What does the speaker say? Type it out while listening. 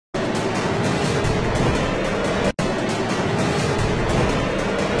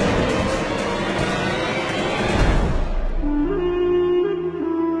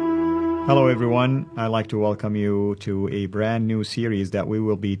Hello everyone, I'd like to welcome you to a brand new series that we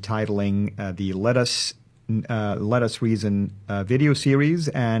will be titling the Let Us Reason video series,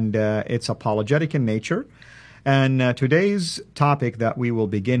 and it's apologetic in nature. And today's topic that we will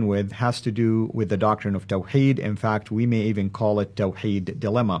begin with has to do with the doctrine of Tawheed. In fact, we may even call it Tawheed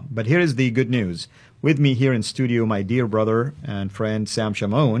Dilemma. But here is the good news. With me here in studio, my dear brother and friend Sam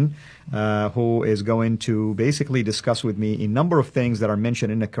Shamoun, who is going to basically discuss with me a number of things that are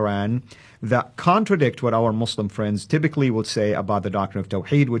mentioned in the Quran that contradict what our Muslim friends typically would say about the doctrine of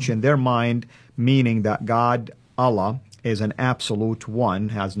Tawheed, which in their mind, meaning that God, Allah, is an absolute one,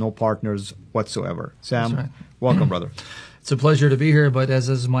 has no partners whatsoever. Sam, right. Welcome, brother. It's a pleasure to be here, but as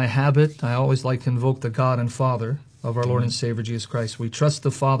is my habit, I always like to invoke the God and Father of our Lord and Savior Jesus Christ. We trust the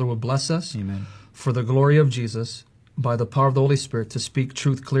Father will bless us Amen. For the glory of Jesus by the power of the Holy Spirit to speak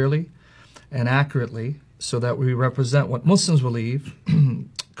truth clearly and accurately so that we represent what Muslims believe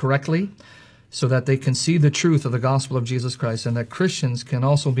correctly, so that they can see the truth of the gospel of Jesus Christ, and that Christians can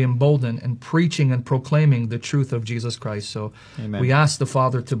also be emboldened in preaching and proclaiming the truth of Jesus Christ. So Amen. We ask the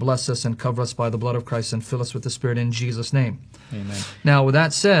Father to bless us and cover us by the blood of Christ and fill us with the Spirit in Jesus' name. Amen. Now, with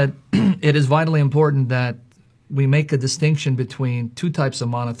that said, it is vitally important that we make a distinction between two types of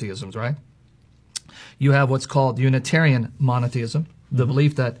monotheisms, right? You have what's called Unitarian monotheism, the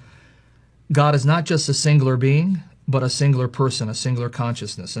belief that God is not just a singular being, but a singular person, a singular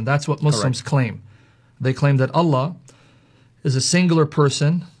consciousness. And that's what Muslims claim. They claim that Allah is a singular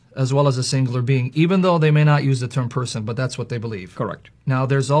person as well as a singular being, even though they may not use the term person, but that's what they believe. Correct. Now,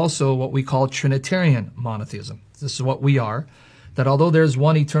 there's also what we call Trinitarian monotheism. This is what we are, that although there's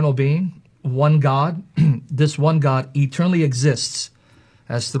one eternal being, one God, this one God eternally exists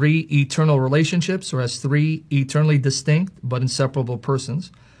as three eternal relationships, or as three eternally distinct but inseparable persons: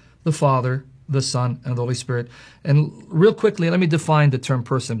 the Father, the Son, and the Holy Spirit. And real quickly, let me define the term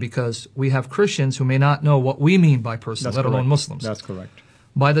person, because we have Christians who may not know what we mean by person, That's let correct. alone Muslims. That's correct.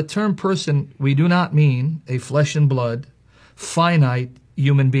 By the term person, we do not mean a flesh and blood, finite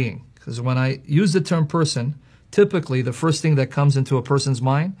human being. Because when I use the term person, typically the first thing that comes into a person's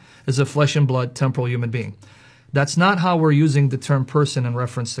mind is a flesh and blood, temporal human being. That's not how we're using the term person in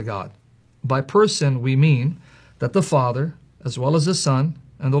reference to God. By person, we mean that the Father, as well as the Son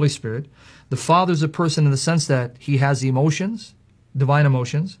and the Holy Spirit, the Father is a person in the sense that he has emotions, a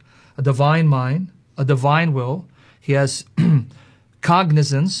divine mind, a divine will. He has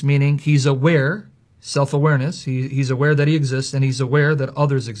cognizance, meaning he's aware, self-awareness. He's aware that he exists, and he's aware that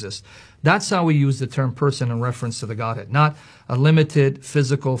others exist. That's how we use the term person in reference to the Godhead, not a limited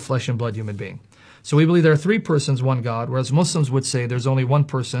physical flesh and blood human being. So we believe there are three persons, one God, whereas Muslims would say there's only one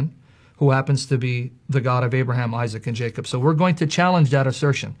person who happens to be the God of Abraham, Isaac, and Jacob. So we're going to challenge that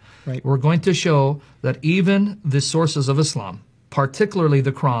assertion. Right. We're going to show that even the sources of Islam, particularly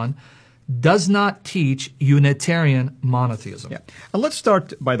the Quran, does not teach Unitarian monotheism. Yeah. And let's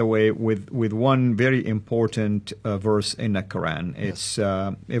start, by the way, with one very important verse in the Quran. It's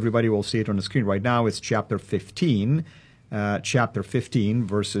everybody will see it on the screen right now. It's chapter 15,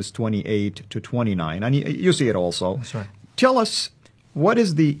 verses 28 to 29. And you see it also. That's right. Tell us, what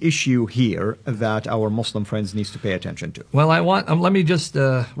is the issue here that our Muslim friends needs to pay attention to? Well, let me just,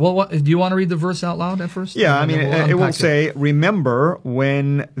 do you want to read the verse out loud at first? Yeah, I mean, it will unpack say, "Remember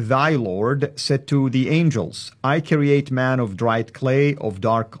when thy Lord said to the angels, I create man of dried clay, of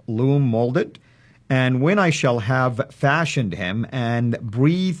dark loam molded, and when I shall have fashioned him and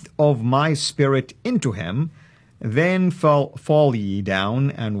breathed of my spirit into him, then fall ye down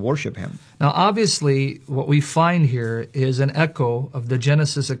and worship him." Now, obviously, what we find here is an echo of the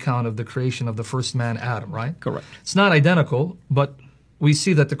Genesis account of the creation of the first man, Adam, right? Correct. It's not identical, but we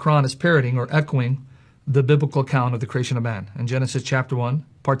see that the Quran is parroting or echoing the biblical account of the creation of man in Genesis chapter 1,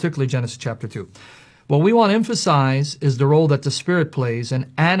 particularly Genesis chapter 2. What we want to emphasize is the role that the Spirit plays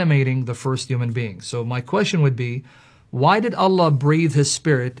in animating the first human being. So my question would be, why did Allah breathe His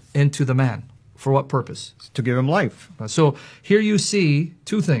Spirit into the man? For what purpose? To give him life. So here you see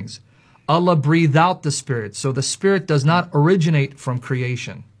two things. Allah breathed out the Spirit. So the Spirit does not originate from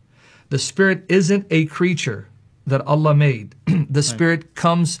creation. The Spirit isn't a creature that Allah made. The Spirit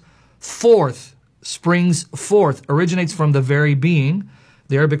comes forth, springs forth, originates from the very being,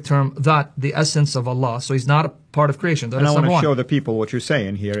 the Arabic term, that, the essence of Allah. So He's not a part of creation. And I want to show the people what you're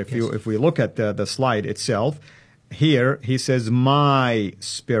saying here. If we look at the slide itself, here he says, my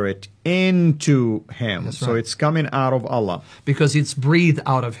spirit into him. That's so right. it's coming out of Allah. Because it's breathed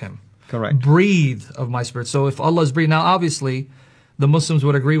out of Him. Correct. Breathe of my spirit. So if Allah is breathed, now obviously the Muslims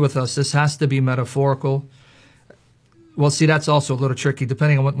would agree with us, this has to be metaphorical. Well, see, that's also a little tricky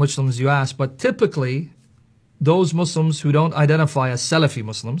depending on what Muslims you ask. But typically, those Muslims who don't identify as Salafi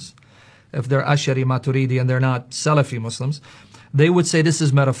Muslims, if they're Ashari Maturidi and they're not Salafi Muslims, they would say this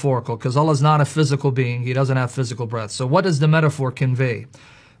is metaphorical because Allah is not a physical being. He doesn't have physical breath. So what does the metaphor convey?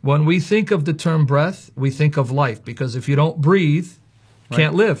 When we think of the term breath, we think of life, because if you don't breathe, you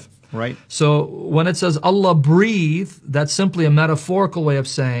can't live. Right. So when it says Allah breathe, that's simply a metaphorical way of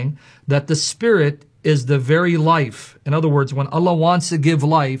saying that the spirit is the very life. In other words, when Allah wants to give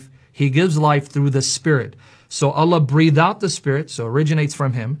life, He gives life through the spirit. So Allah breathed out the spirit, so originates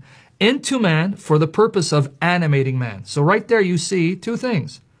from Him, into man for the purpose of animating man. So right there you see two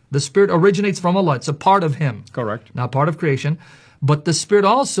things. The spirit originates from Allah. It's a part of Him. Correct. Not part of creation. But the spirit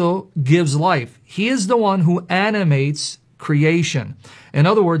also gives life. He is the one who animates creation. In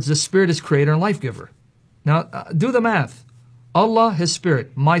other words, the spirit is creator and life giver. Now, do the math. Allah, His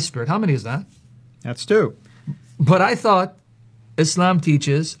spirit, my spirit. How many is that? That's two. But I thought Islam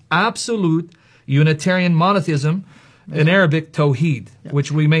teaches absolute Unitarian monotheism, in Arabic, Tawheed,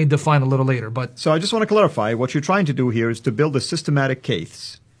 which we may define a little later. But so I just want to clarify, what you're trying to do here is to build a systematic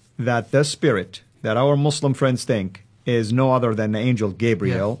case that the spirit that our Muslim friends think is no other than the angel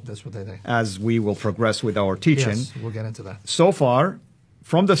Gabriel. Yeah, that's what they think. As we will progress with our teaching. Yes, we'll get into that. So far,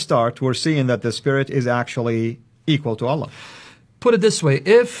 from the start, we're seeing that the spirit is actually equal to Allah. Put it this way,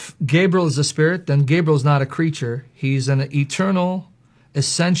 if Gabriel is a spirit, then Gabriel is not a creature. He's an eternal,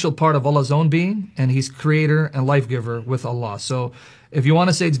 essential part of Allah's own being, and He's creator and life giver with Allah. So if you want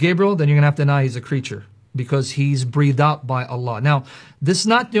to say it's Gabriel, then you're going to have to deny He's a creature, because He's breathed out by Allah. Now, this is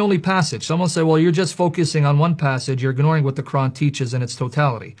not the only passage. Someone say, well, you're just focusing on one passage. You're ignoring what the Quran teaches in its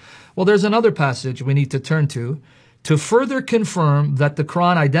totality. Well, there's another passage we need to turn to further confirm that the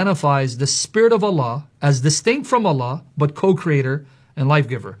Quran identifies the Spirit of Allah as distinct from Allah, but co-creator and life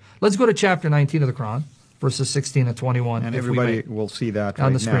giver. Let's go to chapter 19 of the Quran, verses 16 and 21. And everybody will see that on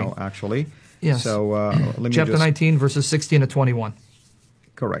right the screen now, actually. Yes. So let me chapter 19, verses 16 and 21.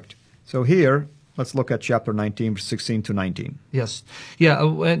 Correct. So here, let's look at chapter 19, 16 to 19. Yes. Yeah,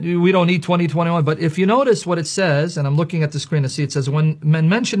 we don't need 20, 21, but if you notice what it says, and I'm looking at the screen to see, it says, when men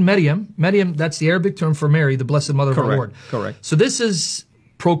mention Maryam, that's the Arabic term for Mary, the Blessed Mother of our Lord. Correct. So this is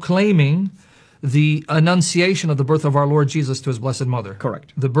proclaiming the annunciation of the birth of our Lord Jesus to His Blessed Mother.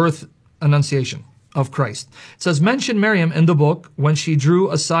 Correct. The birth annunciation of Christ. It says, mention Maryam in the book when she drew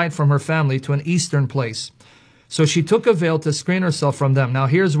aside from her family to an eastern place. So she took a veil to screen herself from them. Now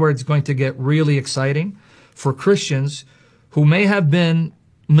here's where it's going to get really exciting for Christians who may have been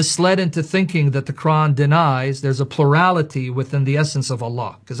misled into thinking that the Quran denies there's a plurality within the essence of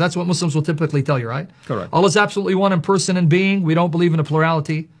Allah. Because that's what Muslims will typically tell you, right? Correct. Allah is absolutely one in person and being. We don't believe in a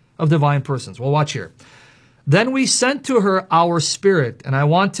plurality of divine persons. Well, watch here. Then we sent to her our spirit. And I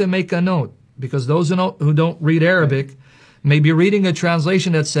want to make a note, because those who don't read Arabic may be reading a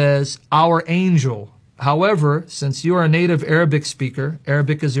translation that says, our angel. However, since you are a native Arabic speaker,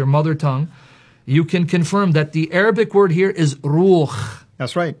 Arabic is your mother tongue, you can confirm that the Arabic word here is ruh.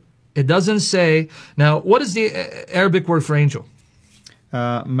 That's right. It doesn't say, now what is the Arabic word for angel?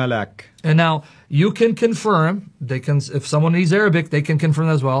 Malak. And now you can confirm, if someone needs Arabic, they can confirm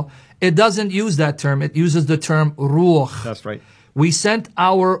as well. It doesn't use that term, it uses the term ruh. That's right. We sent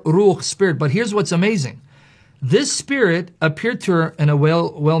our ruh spirit, but here's what's amazing. This spirit appeared to her in a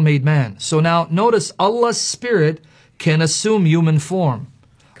well-made man. So now notice Allah's spirit can assume human form.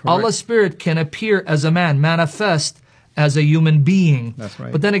 Correct. Allah's spirit can appear as a man, manifest as a human being. That's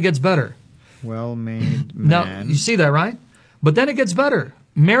right. But then it gets better. Well-made man. Now, you see that, right? But then it gets better.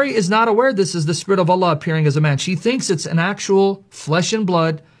 Mary is not aware this is the Spirit of Allah appearing as a man. She thinks it's an actual flesh and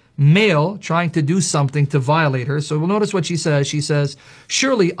blood male trying to do something to violate her. So we'll notice what she says. She says,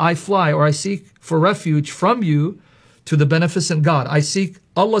 surely I fly or I seek for refuge from you to the beneficent God. I seek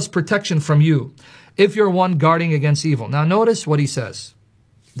Allah's protection from you if you're one guarding against evil. Now notice what he says.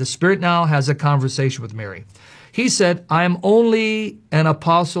 The Spirit now has a conversation with Mary. He said, I am only an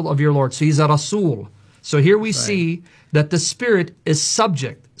apostle of your Lord. So he's a Rasul. So here we see that the Spirit is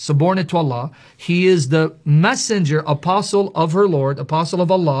subject, subordinate to Allah. He is the messenger, apostle of her Lord, apostle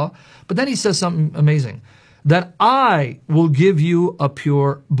of Allah. But then he says something amazing, that I will give you a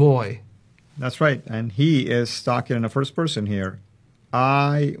pure boy. That's right. And he is talking in the first person here.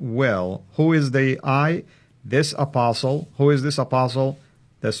 I will. Who is the I? This apostle. Who is this apostle?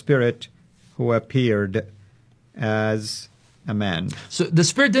 The Spirit who appeared as a man. So the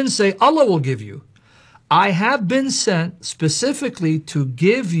Spirit didn't say, Allah will give you. I have been sent specifically to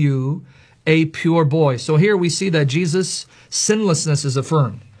give you a pure boy. So here we see that Jesus' sinlessness is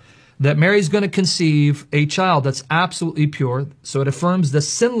affirmed. That Mary's going to conceive a child that's absolutely pure. So it affirms the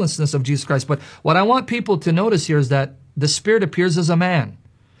sinlessness of Jesus Christ. But what I want people to notice here is that the Spirit appears as a man,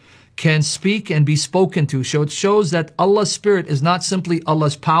 can speak and be spoken to. So it shows that Allah's Spirit is not simply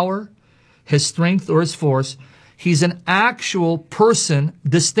Allah's power, his strength, or his force. He's an actual person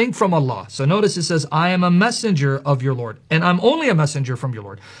distinct from Allah. So notice it says, I am a messenger of your Lord. And I'm only a messenger from your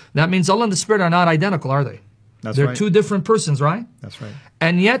Lord. That means Allah and the Spirit are not identical, are they? They're right. two different persons, right? That's right.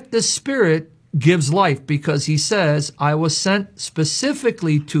 And yet the Spirit gives life, because he says, I was sent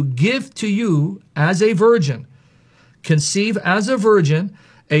specifically to give to you as a virgin, conceive as a virgin,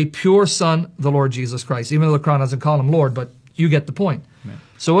 a pure son, the Lord Jesus Christ. Even though the Quran doesn't call him Lord, but you get the point. Amen.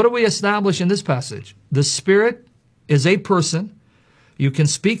 So what do we establish in this passage? The Spirit is a person. You can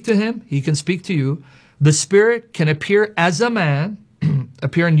speak to him. He can speak to you. The Spirit can appear as a man,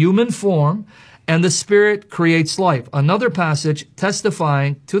 appear in human form, and the Spirit creates life. Another passage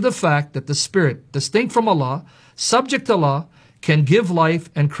testifying to the fact that the Spirit, distinct from Allah, subject to Allah, can give life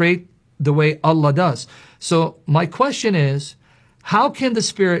and create the way Allah does. So my question is, how can the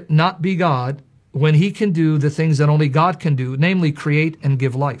Spirit not be God when he can do the things that only God can do, namely create and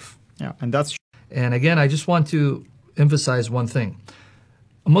give life? Yeah, and that's... And again, I just want to emphasize one thing.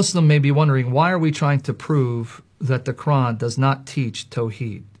 A Muslim may be wondering, why are we trying to prove that the Quran does not teach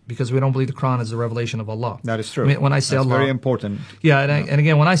Tawheed? Because we don't believe the Quran is a revelation of Allah. That is true. I mean, when I say That's Allah, very important. Yeah, and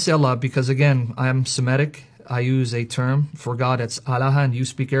again, when I say Allah, because again, I am Semitic, I use a term for God, it's Allah, and you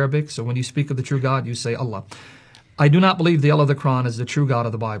speak Arabic. So when you speak of the true God, you say Allah. I do not believe the Allah of the Quran is the true God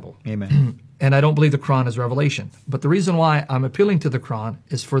of the Bible. Amen. And I don't believe the Quran is revelation. But the reason why I'm appealing to the Quran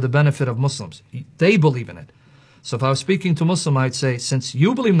is for the benefit of Muslims. They believe in it. So if I was speaking to a Muslim, I'd say, since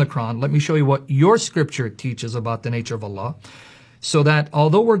you believe in the Quran, let me show you what your scripture teaches about the nature of Allah. So that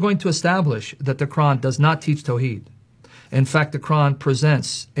although we're going to establish that the Quran does not teach Tawheed, in fact, the Quran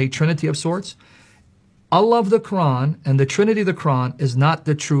presents a trinity of sorts, Allah of the Quran and the trinity of the Quran is not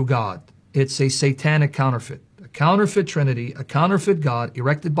the true God. It's a satanic counterfeit. A counterfeit trinity, a counterfeit God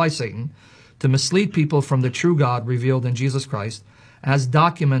erected by Satan to mislead people from the true God revealed in Jesus Christ, as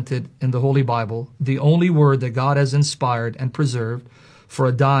documented in the Holy Bible, the only word that God has inspired and preserved for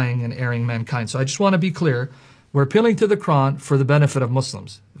a dying and erring mankind. So I just want to be clear. We're appealing to the Quran for the benefit of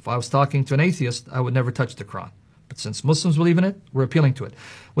Muslims. If I was talking to an atheist, I would never touch the Quran. But since Muslims believe in it, we're appealing to it.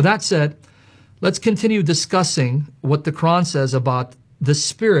 With that said, let's continue discussing what the Quran says about the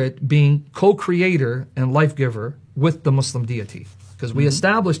Spirit being co-creator and life-giver with the Muslim deity. Because we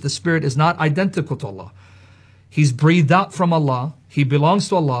established the Spirit is not identical to Allah. He's breathed out from Allah. He belongs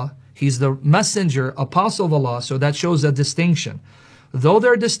to Allah. He's the messenger, apostle of Allah. So that shows a distinction. Though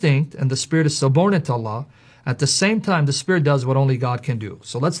they're distinct and the Spirit is subordinate to Allah, at the same time, the Spirit does what only God can do.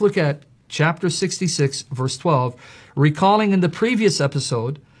 So let's look at chapter 66, verse 12, recalling in the previous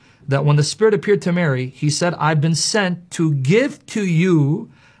episode that when the Spirit appeared to Mary, he said, I've been sent to give to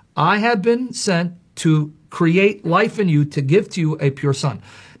you, I have been sent to create life in you, to give to you a pure son.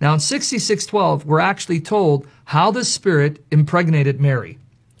 Now in 66:12, we're actually told how the Spirit impregnated Mary.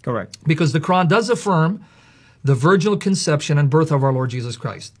 Correct. Because the Quran does affirm the virginal conception and birth of our Lord Jesus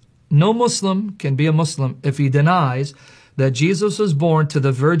Christ. No Muslim can be a Muslim if he denies that Jesus was born to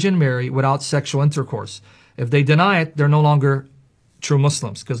the Virgin Mary without sexual intercourse. If they deny it, they're no longer true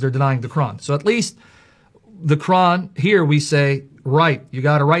Muslims because they're denying the Quran. So at least the Quran, here we say, right, you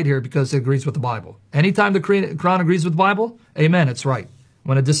got it right here because it agrees with the Bible. Anytime the Quran agrees with the Bible, amen, it's right.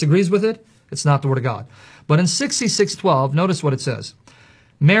 When it disagrees with it, it's not the Word of God. But in 66:12, notice what it says.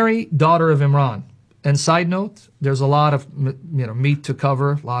 Mary, daughter of Imran. And side note, there's a lot of meat to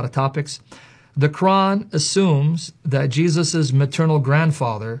cover, a lot of topics. The Quran assumes that Jesus' maternal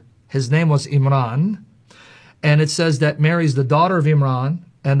grandfather, his name was Imran, and it says that Mary's the daughter of Imran,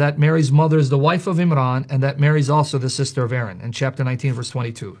 and that Mary's mother is the wife of Imran, and that Mary's also the sister of Aaron in chapter 19, verse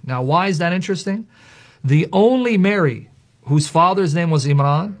 22. Now, why is that interesting? The only Mary whose father's name was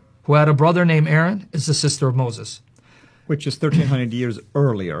Imran, who had a brother named Aaron, is the sister of Moses. Which is 1,300 years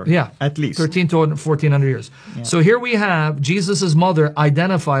earlier. Yeah. At least. 13 to 1,400 years. Yeah. So here we have Jesus' mother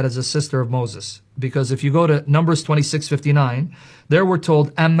identified as a sister of Moses. Because if you go to Numbers 26:59, there we're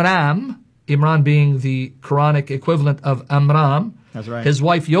told Amram, Imran being the Quranic equivalent of Amram. That's right. His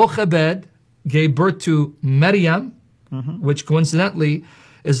wife Yochebed gave birth to Maryam, which coincidentally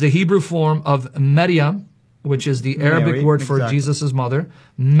is the Hebrew form of Maryam, which is the Arabic word for Jesus' mother.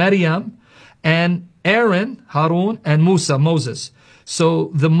 Maryam. And Aaron, Harun, and Musa, Moses. So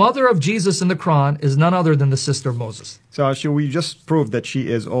the mother of Jesus in the Quran is none other than the sister of Moses. So should we just prove that she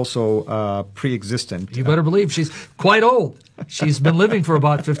is also pre-existent? You better believe she's quite old. She's been living for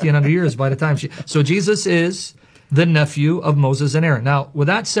about 1,500 years by the time she... So Jesus is the nephew of Moses and Aaron. Now, with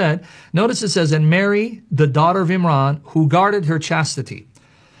that said, notice it says, and Mary, the daughter of Imran, who guarded her chastity.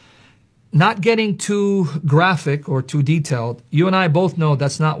 Not getting too graphic or too detailed, you and I both know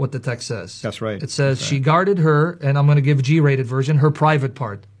that's not what the text says. That's right. It says she guarded her, and I'm going to give G-rated version, her private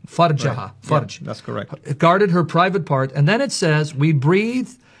part. Farjaha, farj. Yeah, that's correct. It guarded her private part. And then it says, we breathe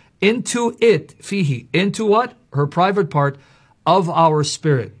into it, fihi, into what? Her private part of our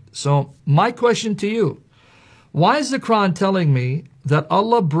spirit. So my question to you, why is the Quran telling me that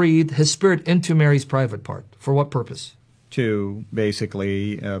Allah breathed His spirit into Mary's private part? For what purpose? To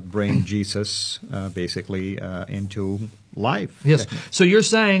basically bring Jesus into life. Yes. So you're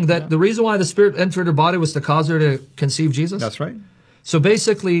saying that the reason why the spirit entered her body was to cause her to conceive Jesus? That's right. So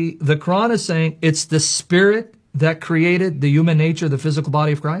basically, the Quran is saying it's the spirit that created the human nature, the physical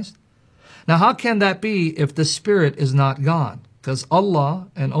body of Christ? Now, how can that be if the spirit is not God? Because Allah,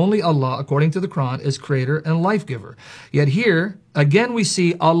 and only Allah, according to the Quran, is creator and life giver. Yet here, again, we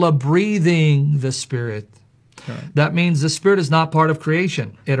see Allah breathing the spirit. Right. That means the spirit is not part of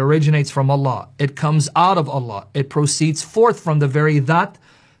creation. It originates from Allah. It comes out of Allah. It proceeds forth from the very that,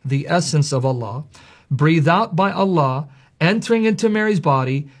 the essence of Allah, breathed out by Allah, entering into Mary's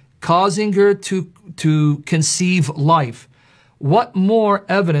body, causing her to conceive life. What more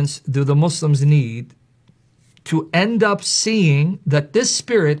evidence do the Muslims need to end up seeing that this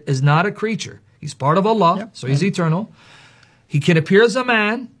spirit is not a creature? He's part of Allah, so he's eternal. He can appear as a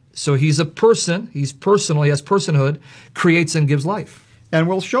man, so he's a person. He's personal, he has personhood, creates and gives life. And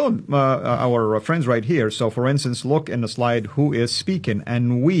we'll show our friends right here. So, for instance, look in the slide, who is speaking?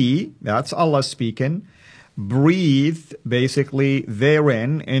 And we, that's Allah speaking, breathe basically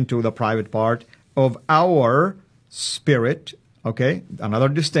therein into the private part of our spirit. Okay, another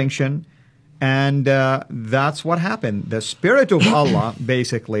distinction. And that's what happened. The spirit of Allah,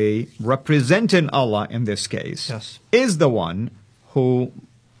 basically representing Allah in this case, Yes. is the one who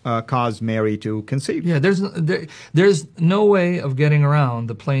caused Mary to conceive. Yeah, there's no way of getting around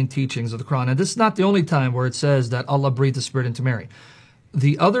the plain teachings of the Quran. And this is not the only time where it says that Allah breathed the spirit into Mary.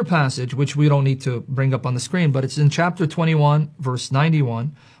 The other passage, which we don't need to bring up on the screen, but it's in chapter 21, verse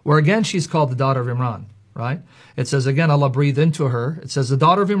 91, where again she's called the daughter of Imran, right? It says again, Allah breathed into her. It says the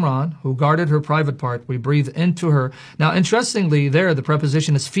daughter of Imran, who guarded her private part, we breathe into her. Now, interestingly, there the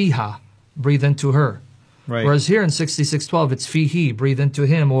preposition is fiha, breathe into her. Right. Whereas here in 66:12, it's fihi, breathe into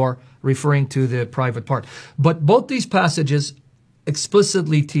him, or referring to the private part. But both these passages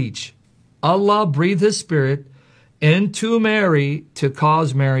explicitly teach Allah breathed His spirit into Mary to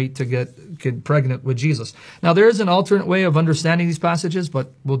cause Mary to get pregnant with Jesus. Now, there is an alternate way of understanding these passages,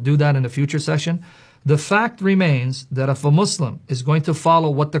 but we'll do that in a future session. The fact remains that if a Muslim is going to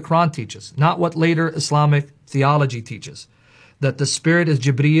follow what the Quran teaches, not what later Islamic theology teaches, that the spirit is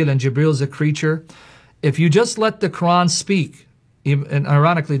Jibreel and Jibreel is a creature, if you just let the Quran speak, and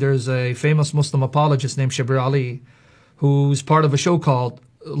ironically, there's a famous Muslim apologist named Shabir Ali, who's part of a show called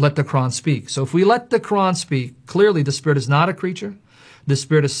Let the Quran Speak. So if we let the Quran speak, clearly the spirit is not a creature. The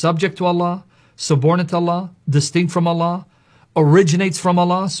spirit is subject to Allah, subordinate to Allah, distinct from Allah, originates from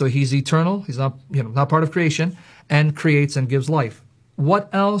Allah, so he's eternal, he's not, not part of creation, and creates and gives life. What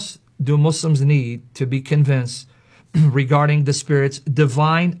else do Muslims need to be convinced regarding the Spirit's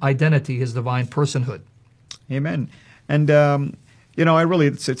divine identity, his divine personhood? Amen. And,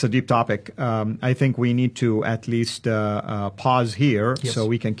 it's a deep topic. I think we need to at least pause here so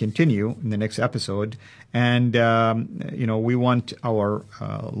we can continue in the next episode. And, we want our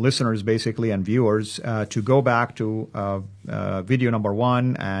listeners basically and viewers to go back to video number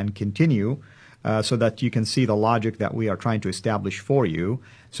 1 and continue so that you can see the logic that we are trying to establish for you,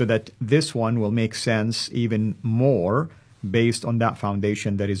 so that this one will make sense even more based on that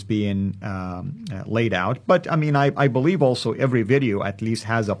foundation that is being laid out. But I believe also every video at least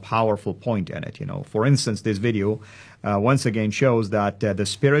has a powerful point in it. For instance, this video once again shows that the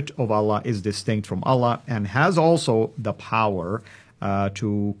Spirit of Allah is distinct from Allah and has also the power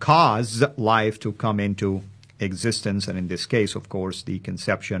to cause life to come into existence, and in this case, of course, the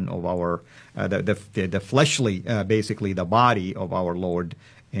conception of our the fleshly, basically the body of our Lord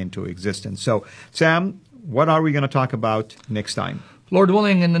into existence. So, Sam, what are we going to talk about next time? Lord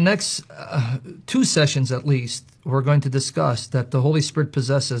willing, in the next 2 sessions at least, we're going to discuss that the Holy Spirit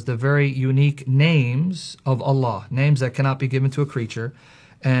possesses the very unique names of Allah, names that cannot be given to a creature,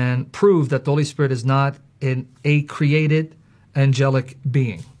 and prove that the Holy Spirit is not a created angelic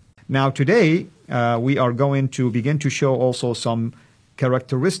being. Now, today, we are going to begin to show also some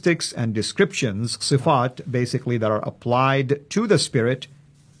characteristics and descriptions, sifat, basically, that are applied to the Spirit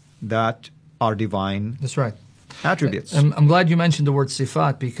that are divine. That's right. Attributes. I'm glad you mentioned the word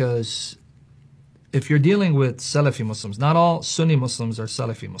sifat, because if you're dealing with Salafi Muslims, not all Sunni Muslims are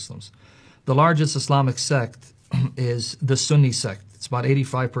Salafi Muslims. The largest Islamic sect is the Sunni sect. It's about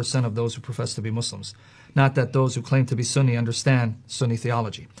 85% of those who profess to be Muslims. Not that those who claim to be Sunni understand Sunni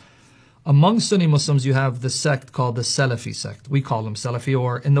theology. Among Sunni Muslims, you have the sect called the Salafi sect. We call them Salafi,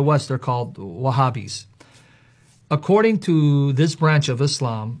 or in the West, they're called Wahhabis. According to this branch of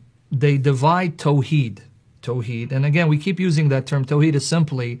Islam, they divide Tawheed. Tawheed, and again, we keep using that term. Tawheed is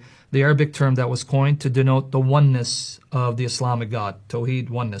simply the Arabic term that was coined to denote the oneness of the Islamic God.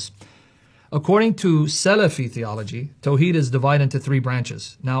 Tawheed, oneness. According to Salafi theology, Tawheed is divided into three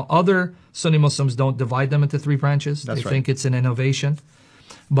branches. Now, other Sunni Muslims don't divide them into three branches. They think it's an innovation.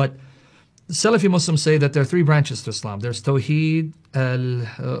 But Salafi Muslims say that there are three branches to Islam. There's Tawheed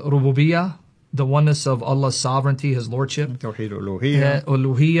al-Rububiyyah, the oneness of Allah's sovereignty, His lordship. Tawheed uluhiyyah.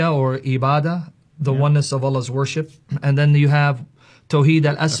 Uluhiyyah or ibadah, the oneness of Allah's worship. And then you have Tawheed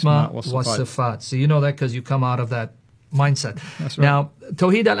al-Asma wa Sifat. So you know that because you come out of that mindset. That's right. Now,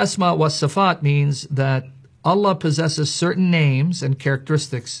 Tawheed al-Asma wa Sifat means that Allah possesses certain names and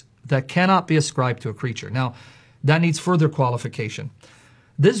characteristics that cannot be ascribed to a creature. Now, that needs further qualification.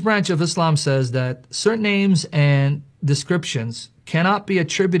 This branch of Islam says that certain names and descriptions cannot be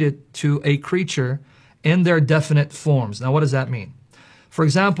attributed to a creature in their definite forms. Now, what does that mean? For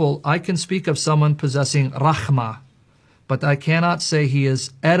example, I can speak of someone possessing Rahmah, but I cannot say he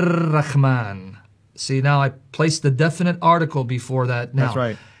is Ar-Rahman. See, now I placed the definite article before that. Now, that's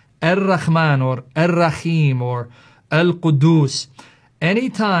right. Ar-Rahman or Ar-Rahim or Al-Qudus.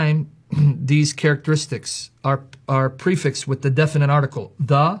 Anytime these characteristics are prefixed with the definite article,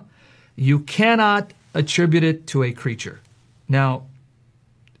 you cannot attribute it to a creature. Now,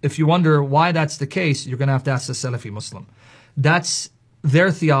 if you wonder why that's the case, you're going to have to ask the Salafi Muslim. That's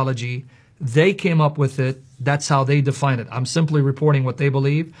their theology. They came up with it. That's how they define it. I'm simply reporting what they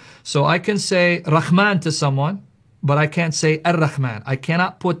believe. So I can say Rahman to someone, but I can't say Ar-Rahman. I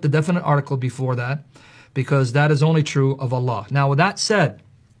cannot put the definite article before that because that is only true of Allah. Now, with that said,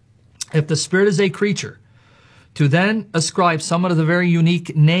 if the spirit is a creature, to then ascribe some of the very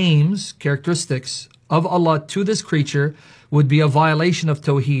unique names, characteristics of Allah to this creature would be a violation of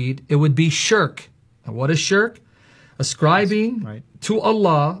Tawheed. It would be shirk. And what is shirk? Ascribing to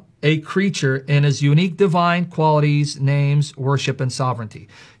Allah a creature in His unique divine qualities, names, worship, and sovereignty.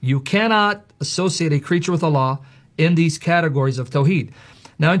 You cannot associate a creature with Allah in these categories of Tawheed.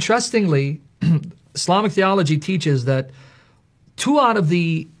 Now, interestingly, Islamic theology teaches that 2 out of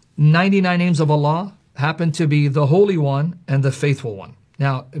the 99 names of Allah happen to be the Holy One and the Faithful One.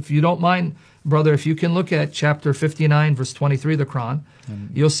 Now, if you don't mind, brother, if you can look at chapter 59, verse 23 of the Quran,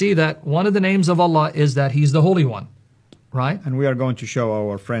 you'll see that one of the names of Allah is that He's the Holy One, right? And we are going to show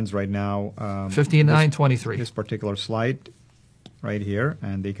our friends right now 59:23. This particular slide right here,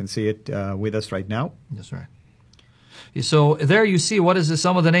 and they can see it with us right now. That's right. So there you see what is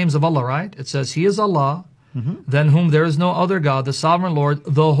some of the names of Allah, right? It says He is Allah, than whom there is no other God, the Sovereign Lord,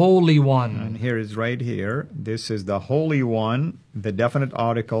 the Holy One. And here is right here. This is the Holy One, the definite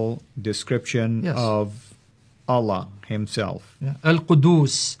article description of Allah Himself.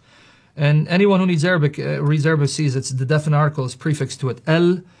 Al-Qudus. And anyone who needs Arabic, reads Arabic, sees it's the definite article is prefixed to it.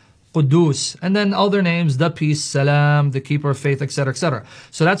 Al-Qudus. And then other names, the peace, Salam, the keeper of faith, etc., etc.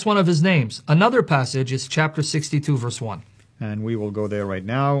 So that's one of His names. Another passage is chapter 62, verse 1. And we will go there right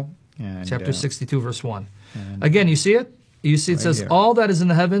now. And, chapter 62, verse 1. Again, you see it? You see it says, here. All that is in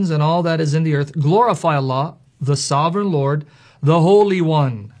the heavens and all that is in the earth, glorify Allah, the Sovereign Lord, the Holy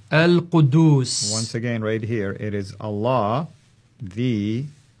One, Al-Qudus. Once again, right here, it is Allah, the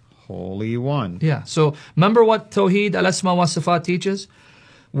Holy One. Yeah, so remember what Tawheed al-Asma wa Sifat teaches?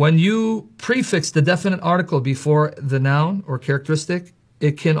 When you prefix the definite article before the noun or characteristic,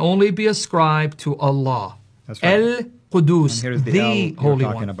 it can only be ascribed to Allah. That's right. Al-Qudus, the Holy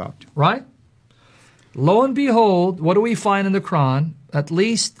One. About. Right? Lo and behold, what do we find in the Quran? At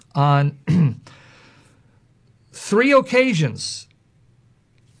least on 3 occasions,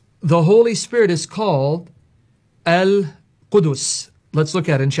 the Holy Spirit is called Al-Qudus. Let's look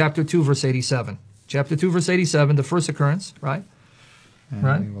at it in chapter 2, verse 87. Chapter 2, verse 87, the first occurrence, right?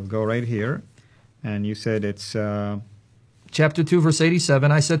 And we'll go right here. And you said it's... Chapter 2, verse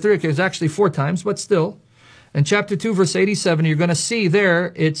 87. I said 3 occasions, actually 4 times, but still. In chapter 2, verse 87, you're going to see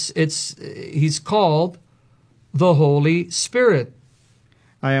there, He's called the Holy Spirit.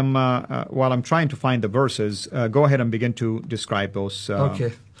 I am, while I'm trying to find the verses, go ahead and begin to describe those.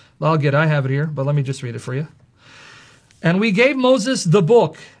 Okay. I have it here, but let me just read it for you. And we gave Moses the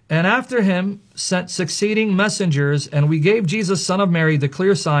book, and after him sent succeeding messengers, and we gave Jesus, son of Mary, the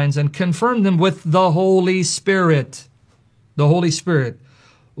clear signs, and confirmed him with the Holy Spirit. The Holy Spirit.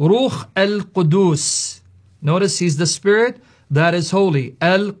 Ruh al-Qudus. Notice He's the Spirit that is holy.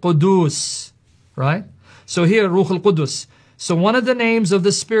 Al-Qudus. Right? So here, Ruh al-Qudus. So one of the names of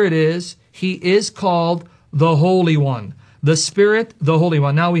the Spirit is, He is called the Holy One. the Spirit, the Holy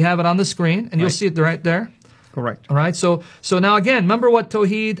One. Now we have it on the screen, and you'll Right. see it right there. Correct. All right. So now again, remember what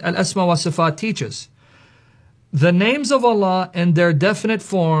Tawheed al-Asma wa Sifat teaches. The names of Allah in their definite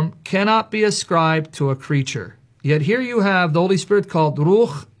form cannot be ascribed to a creature. Yet here you have the Holy Spirit called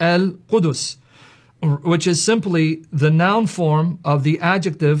Ruh al-Qudus, which is simply the noun form of the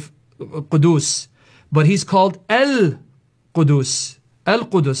adjective Qudus. But he's called al-Qudus.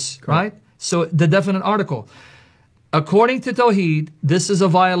 Al-Qudus, right? So the definite article. According to Tawheed, this is a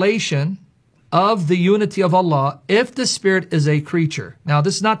violation of the unity of Allah if the Spirit is a creature. Now,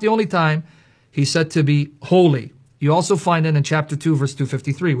 this is not the only time He's said to be holy. You also find it in chapter 2, verse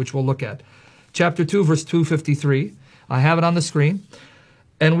 253, which we'll look at. Chapter 2, verse 253. I have it on the screen.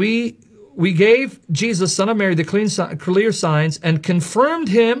 And we gave Jesus, son of Mary, the clear signs and confirmed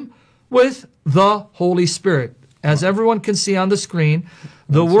him with the Holy Spirit. As everyone can see on the screen,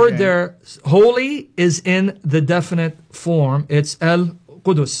 the word there, holy, is in the definite form. It's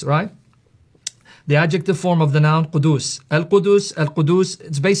al-Qudus, right? The adjective form of the noun Qudus. Al-Qudus, Al-Qudus,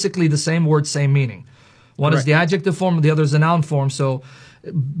 it's basically the same word, same meaning. One is the adjective form, the other is the noun form. So,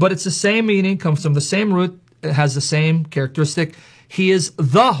 but it's the same meaning, comes from the same root, it has the same characteristic. He is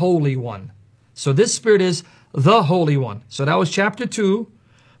the Holy One. So this Spirit is the Holy One. So that was chapter 2,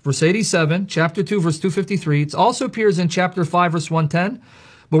 verse 87, chapter 2, verse 253. It also appears in chapter 5, verse 110.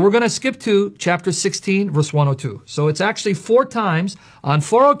 But we're going to skip to chapter 16, verse 102. So it's actually 4 times, on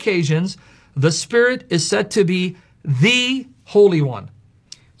 4 occasions, the Spirit is said to be the Holy One.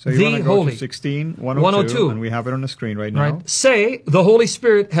 So you want to go to 16, 102, and we have it on the screen right now. Right. Say, the Holy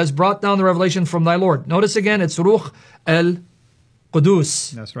Spirit has brought down the revelation from thy Lord. Notice again, it's Ruh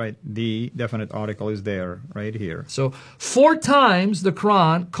al-Qudus. That's right. The definite article is there, right here. So 4 times the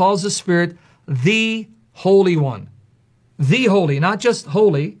Quran calls the Spirit the Holy One. The Holy, not just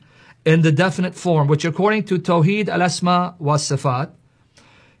holy, in the definite form, which according to Tawheed al-Asma wa Sifat,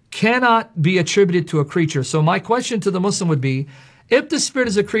 cannot be attributed to a creature. So my question to the Muslim would be, if the Spirit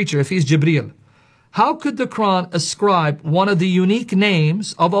is a creature, if he's Jibreel, how could the Quran ascribe one of the unique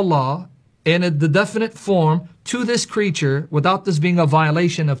names of Allah in the definite form to this creature without this being a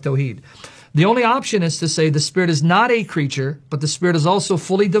violation of Tawheed? The only option is to say the Spirit is not a creature, but the Spirit is also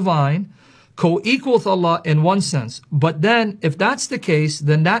fully divine, co-equal with Allah in one sense. But then, if that's the case,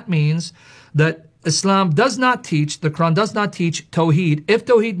 then that means that Islam does not teach, the Quran does not teach Tawheed, if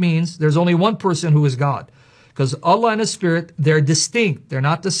Tawheed means there's only one person who is God. Because Allah and His Spirit, they're distinct. They're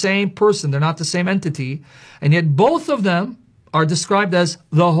not the same person. They're not the same entity. And yet both of them are described as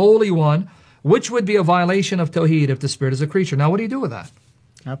the Holy One, which would be a violation of Tawheed if the Spirit is a creature. Now, what do you do with that?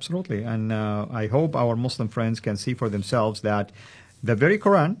 Absolutely. And I hope our Muslim friends can see for themselves that the very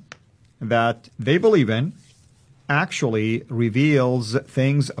Quran that they believe in actually reveals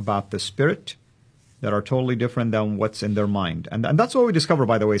things about the Spirit that are totally different than what's in their mind. And that's what we discover,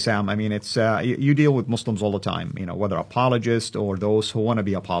 by the way, Sam. I mean, it's you deal with Muslims all the time, you know, whether apologists or those who want to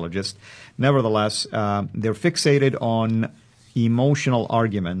be apologists. Nevertheless, they're fixated on emotional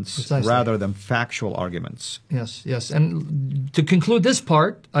arguments rather than factual arguments. Yes, yes. And to conclude this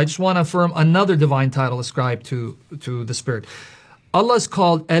part, I just want to affirm another divine title ascribed to the Spirit. Allah is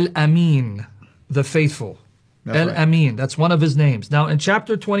called Al-Amin, the faithful. Al-Amin, that's one of His names. Now, in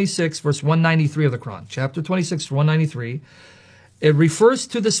chapter 26, verse 193 of the Quran, chapter 26, 193, it refers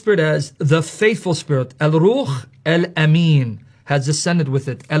to the Spirit as the faithful Spirit. Al-Ruh Al-Amin has descended with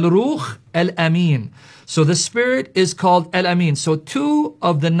it. Al-Ruh Al-Amin. So the Spirit is called Al-Amin. So 2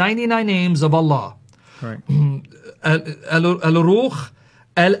 of the 99 names of Allah. Right. Al-Ruh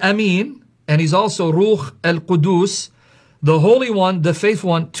Al-Amin, and He's also Ruh Al-Qudus, the Holy One, the Faithful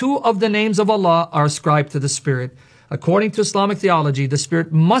One. 2 of the names of Allah are ascribed to the Spirit. According to Islamic theology, the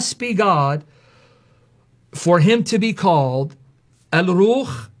Spirit must be God for Him to be called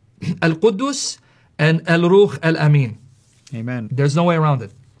Al-Ruh Al-Qudus and Al-Ruh Al-Amin. Amen. There's no way around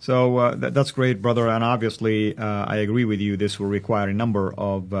it. So that's great, brother. And obviously, I agree with you. This will require a number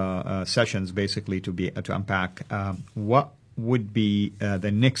of sessions, basically, to unpack what would be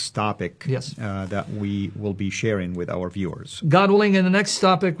the next topic that we will be sharing with our viewers. God willing, in the next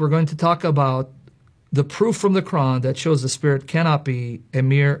topic, we're going to talk about the proof from the Quran that shows the Spirit cannot be a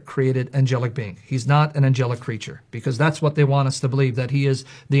mere created angelic being. He's not an angelic creature, because that's what they want us to believe, that He is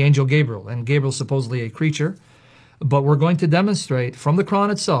the angel Gabriel, and Gabriel's supposedly a creature. But we're going to demonstrate from the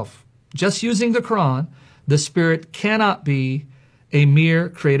Quran itself, just using the Quran, the Spirit cannot be a mere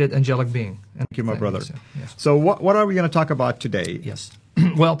created angelic being. Thank you, my brother. Yes. So what are we going to talk about today? Yes.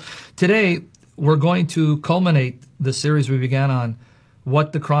 Well, today we're going to culminate the series we began on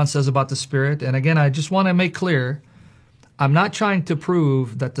what the Quran says about the Spirit. And again, I just want to make clear, I'm not trying to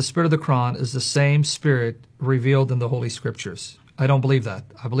prove that the spirit of the Quran is the same spirit revealed in the Holy Scriptures. I don't believe that.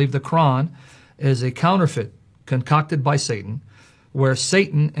 I believe the Quran is a counterfeit concocted by Satan, where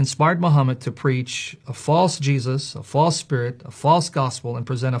Satan inspired Muhammad to preach a false Jesus, a false spirit, a false gospel, and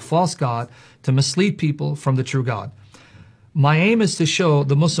present a false God to mislead people from the true God. My aim is to show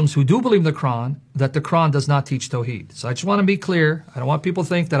the Muslims who do believe in the Quran that the Quran does not teach Tawheed. So I just want to be clear. I don't want people to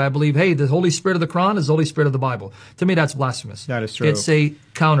think that I believe, hey, the Holy Spirit of the Quran is the Holy Spirit of the Bible. To me, that's blasphemous. That is true. It's a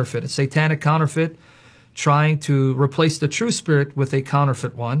counterfeit, a satanic counterfeit, trying to replace the true spirit with a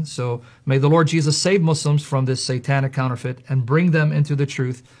counterfeit one. So may the Lord Jesus save Muslims from this satanic counterfeit and bring them into the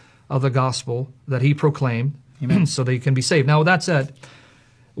truth of the gospel that he proclaimed so they can be saved. Now, with that said,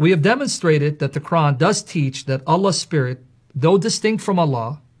 we have demonstrated that the Quran does teach that Allah's spirit, though distinct from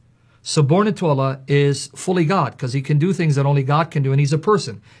Allah, subordinate to Allah, is fully God, because he can do things that only God can do, and he's a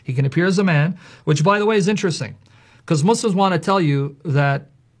person. He can appear as a man, which, by the way, is interesting, because Muslims want to tell you that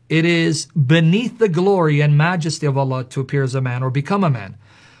it is beneath the glory and majesty of Allah to appear as a man or become a man.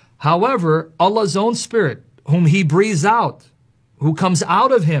 However, Allah's own spirit, whom he breathes out, who comes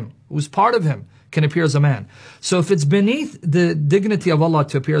out of him, who's part of him, can appear as a man. So if it's beneath the dignity of Allah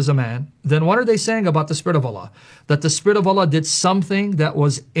to appear as a man, then what are they saying about the Spirit of Allah? That the Spirit of Allah did something that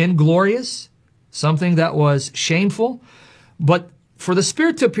was inglorious, something that was shameful. But for the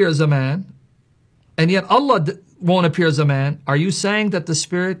Spirit to appear as a man, and yet Allah won't appear as a man, are you saying that the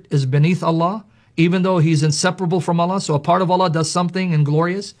Spirit is beneath Allah, even though he's inseparable from Allah? So a part of Allah does something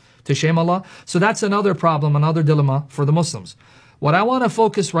inglorious to shame Allah? So that's another problem, another dilemma for the Muslims. What I want to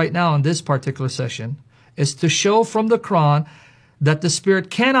focus right now in this particular session is to show from the Quran that the Spirit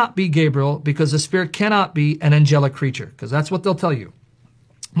cannot be Gabriel, because the Spirit cannot be an angelic creature, because that's what they'll tell you.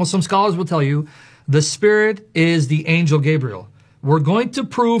 Muslim scholars will tell you the Spirit is the angel Gabriel. We're going to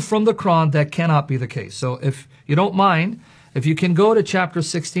prove from the Quran that cannot be the case. So if you don't mind, if you can go to chapter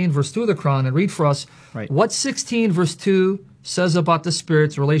 16, verse 2 of the Quran and read for us what 16, verse 2 says about the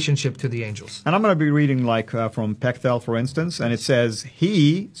Spirit's relationship to the angels. And I'm going to be reading like from Pechtel, for instance, and it says,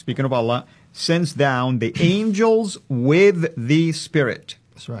 he, speaking of Allah, sends down the angels with the Spirit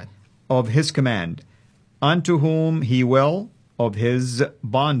That's right. of his command, unto whom he will of his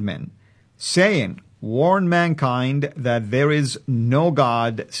bondmen, saying, warn mankind that there is no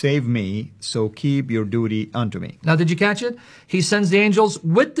God save me, so keep your duty unto me. Now, did you catch it? He sends the angels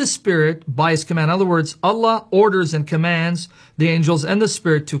with the Spirit by his command. In other words, Allah orders and commands the angels and the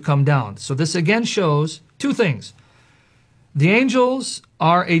Spirit to come down. So this again shows two things. The angels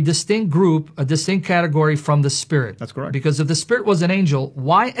are a distinct group, a distinct category from the Spirit. That's correct. Because if the Spirit was an angel,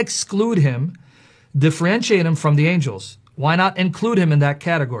 why exclude him, differentiate him from the angels? Why not include him in that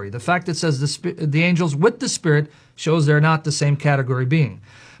category? The fact it says the angels with the Spirit shows they're not the same category being.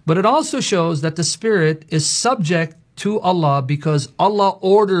 But it also shows that the Spirit is subject to Allah because Allah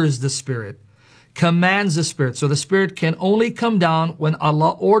orders the Spirit, commands the Spirit. So the Spirit can only come down when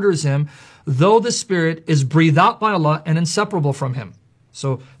Allah orders him, though the Spirit is breathed out by Allah and inseparable from him.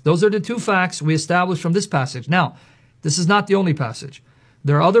 So those are the two facts we established from this passage. Now, this is not the only passage.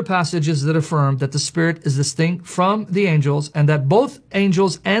 There are other passages that affirm that the Spirit is distinct from the angels and that both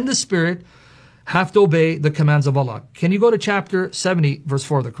angels and the Spirit have to obey the commands of Allah. Can you go to chapter 70, verse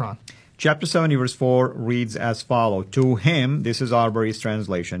 4 of the Quran? Chapter 70, verse 4 reads as follows. To him, this is Arbery's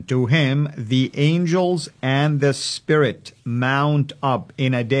translation, to him the angels and the Spirit mount up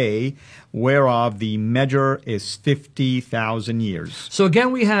in a day, whereof the measure is 50,000 years. So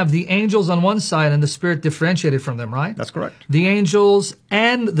again, we have the angels on one side and the Spirit differentiated from them, right? That's correct. The angels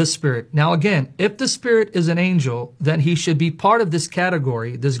and the Spirit. Now again, if the Spirit is an angel, then he should be part of this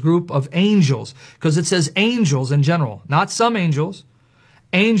category, this group of angels, because it says angels in general, not some angels.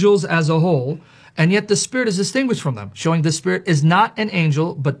 Angels as a whole, and yet the Spirit is distinguished from them, showing the Spirit is not an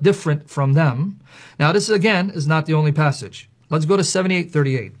angel, but different from them. Now, this, again, is not the only passage. Let's go to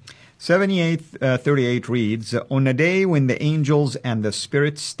 78:38. 78:38 reads, on a day when the angels and the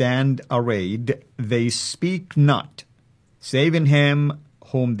Spirit stand arrayed, they speak not, save in him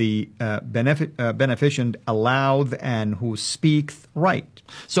whom the beneficent alloweth and who speaketh right.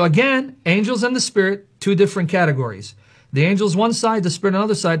 So again, angels and the Spirit, two different categories. The angels one side, the Spirit on the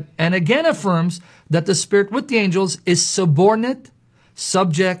other side, and again affirms that the Spirit with the angels is subordinate,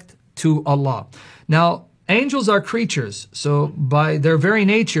 subject to Allah. Now, angels are creatures, so by their very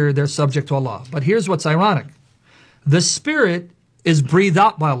nature, they're subject to Allah. But here's what's ironic. The Spirit is breathed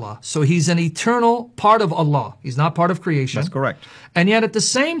out by Allah, so he's an eternal part of Allah. He's not part of creation. That's correct. And yet at the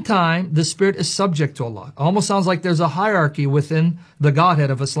same time, the Spirit is subject to Allah. It almost sounds like there's a hierarchy within the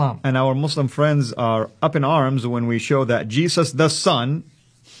Godhead of Islam. And our Muslim friends are up in arms when we show that Jesus the Son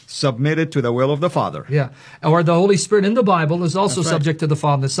submitted to the will of the Father. Yeah. Or the Holy Spirit in the Bible is also That's right. subject to the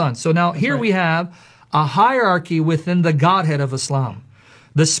Father and the Son. So now here we have a hierarchy within the Godhead of Islam.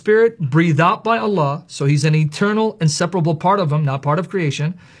 The Spirit breathed out by Allah, so He's an eternal, inseparable part of Him, not part of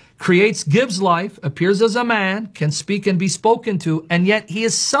creation, creates, gives life, appears as a man, can speak and be spoken to, and yet He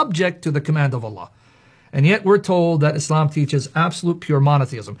is subject to the command of Allah. And yet we're told that Islam teaches absolute pure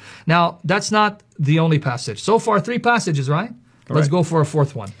monotheism. Now, that's not the only passage. So far, 3 passages, right? Correct. Let's go for a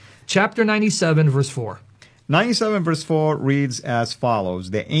 4th one. Chapter 97, verse 4. 97 verse 4 reads as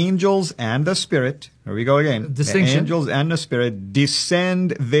follows. The angels and the Spirit, here we go again. Distinction. The angels and the Spirit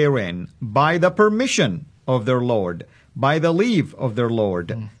descend therein by the permission of their Lord, by the leave of their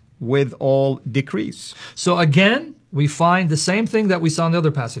Lord, with all decrees. So again, we find the same thing that we saw in the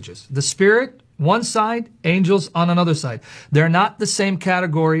other passages. The Spirit, one side, angels on another side. They're not the same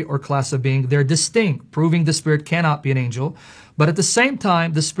category or class of being. They're distinct, proving the Spirit cannot be an angel. But at the same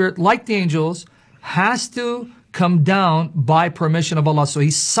time, the Spirit, like the angels, has to come down by permission of Allah. So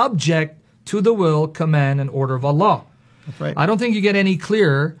He's subject to the will, command, and order of Allah. That's right. I don't think you get any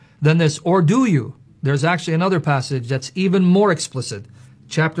clearer than this. Or do you? There's actually another passage that's even more explicit.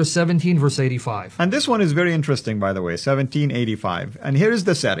 Chapter 17, verse 85. And this one is very interesting, by the way, 1785. And here is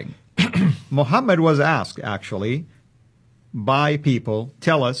the setting. Muhammad was asked, actually, by people,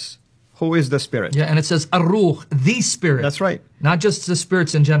 tell us, who is the Spirit? Yeah, and it says, Ar-Ruh, the Spirit. That's right. Not just the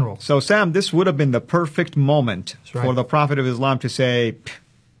spirits in general. So, Sam, this would have been the perfect moment right. for the Prophet of Islam to say,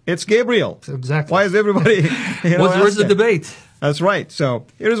 it's Gabriel. Exactly. Why is everybody... Where's the debate? That's right. So,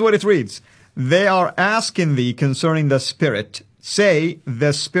 here's what it reads. They are asking thee concerning the Spirit. Say,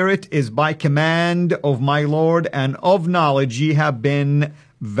 the Spirit is by command of my Lord, and of knowledge ye have been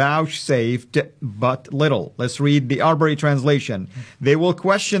vouchsafed but little. Let's read the Arbery translation. They will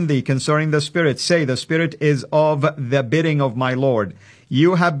question thee concerning the Spirit. Say, the Spirit is of the bidding of my Lord.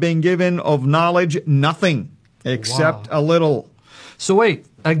 You have been given of knowledge nothing except a little. So wait,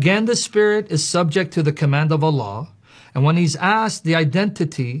 again the Spirit is subject to the command of Allah. And when He's asked the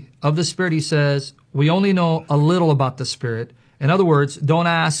identity of the Spirit, He says, we only know a little about the Spirit. In other words, don't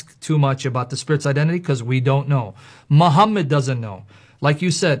ask too much about the Spirit's identity because we don't know. Muhammad doesn't know. Like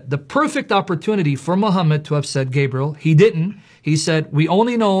you said, the perfect opportunity for Muhammad to have said Gabriel, he didn't. He said, we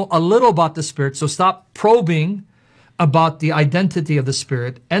only know a little about the Spirit, so stop probing about the identity of the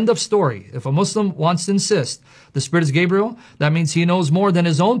Spirit. End of story. If a Muslim wants to insist the Spirit is Gabriel, that means he knows more than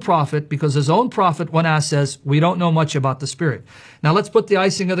his own prophet, because his own prophet, when asked, says, we don't know much about the Spirit. Now let's put the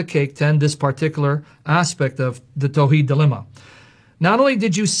icing of the cake to end this particular aspect of the Tawheed Dilemma. Not only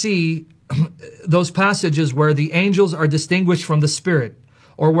did you see those passages where the angels are distinguished from the Spirit,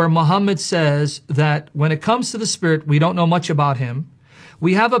 or where Muhammad says that when it comes to the Spirit, we don't know much about Him,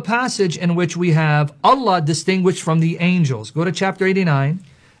 we have a passage in which we have Allah distinguished from the angels. Go to chapter 89,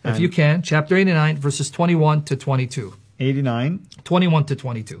 if you can. Chapter 89, verses 21 to 22. 89. 21 to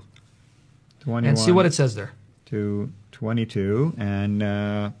 22. 21 and see what it says there. To 22. And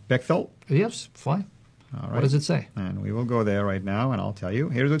Bechtel? Yes, fine. All right. What does it say? And we will go there right now, and I'll tell you.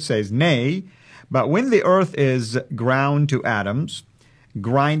 Here's what it says. Nay, but when the earth is ground to atoms,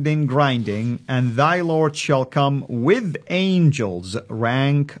 grinding, and thy Lord shall come with angels,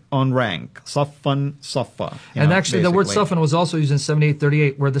 rank on rank, saffan saffa. And actually, the word saffan was also used in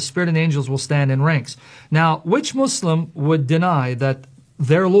 7838, where the Spirit and angels will stand in ranks. Now, which Muslim would deny that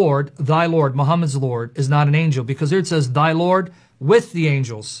their Lord, thy Lord, Muhammad's Lord, is not an angel? Because here it says, thy Lord with the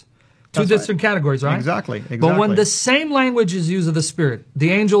angels. Two different categories, right? Exactly. But when the same language is used of the Spirit,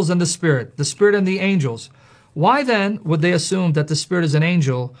 the angels and the Spirit and the angels, why then would they assume that the Spirit is an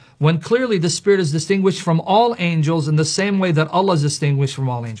angel when clearly the Spirit is distinguished from all angels in the same way that Allah is distinguished from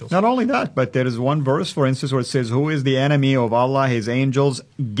all angels? Not only that, but there is one verse, for instance, where it says, who is the enemy of Allah, His angels?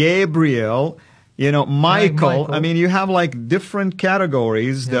 Gabriel, Michael. I mean, you have like different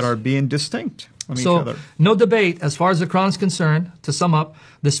categories that are being distinct from each other. No debate as far as the Quran is concerned. To sum up,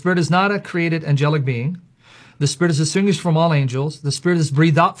 the Spirit is not a created angelic being. The Spirit is distinguished from all angels. The Spirit is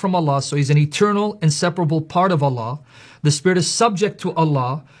breathed out from Allah, so He's an eternal, inseparable part of Allah. The Spirit is subject to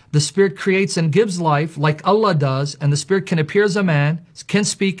Allah. The Spirit creates and gives life like Allah does, and the Spirit can appear as a man, can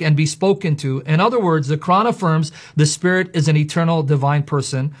speak and be spoken to. In other words, the Quran affirms the Spirit is an eternal, divine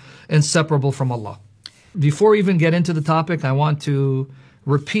person, inseparable from Allah. Before we even get into the topic, I want to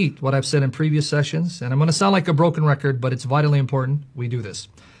repeat what I've said in previous sessions, and I'm going to sound like a broken record, but it's vitally important we do this.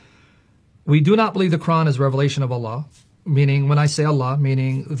 We do not believe the Quran is revelation of Allah, meaning when I say Allah,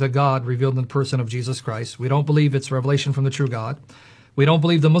 meaning the God revealed in the person of Jesus Christ. We don't believe it's revelation from the true God. We don't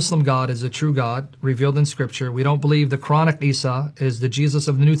believe the Muslim God is the true God revealed in Scripture. We don't believe the Quranic Isa is the Jesus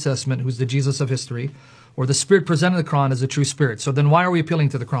of the New Testament, who's the Jesus of history. or the spirit presented in the Quran as a true spirit. So then why are we appealing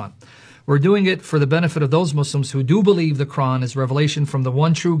to the Quran? We're doing it for the benefit of those Muslims who do believe the Quran is revelation from the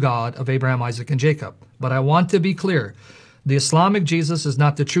one true God of Abraham, Isaac, and Jacob. But I want to be clear. The Islamic Jesus is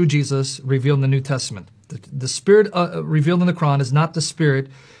not the true Jesus revealed in the New Testament. The spirit revealed in the Quran is not the spirit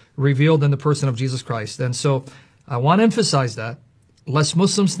revealed in the person of Jesus Christ. And so I want to emphasize that, lest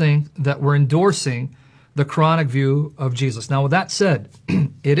Muslims think that we're endorsing the Quranic view of Jesus. Now, with that said,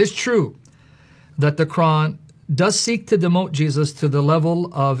 it is true that the Quran does seek to demote Jesus to the level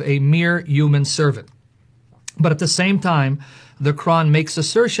of a mere human servant. But at the same time, the Quran makes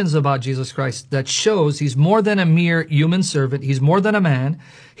assertions about Jesus Christ that shows he's more than a mere human servant. He's more than a man.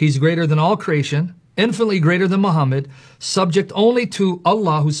 He's greater than all creation, infinitely greater than Muhammad, subject only to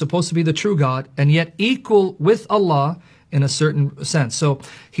Allah, who's supposed to be the true God, and yet equal with Allah in a certain sense. So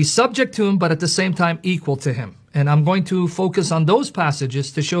he's subject to him, but at the same time equal to him. And I'm going to focus on those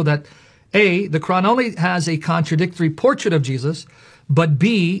passages to show that A, the Quran only has a contradictory portrait of Jesus, but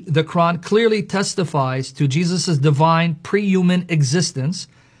B, the Quran clearly testifies to Jesus' divine pre-human existence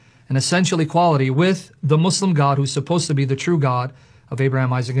and essential equality with the Muslim God who's supposed to be the true God of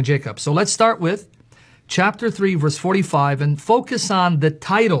Abraham, Isaac, and Jacob. So let's start with chapter 3, verse 45, and focus on the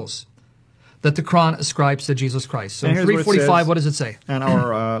titles that the Quran ascribes to Jesus Christ. So in 345, what does it say? And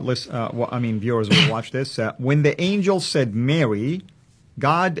our viewers will watch this. When the angel said, Mary,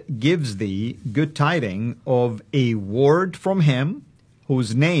 God gives thee good tidings of a word from him,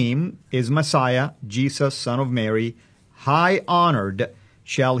 whose name is Messiah, Jesus, son of Mary. High honored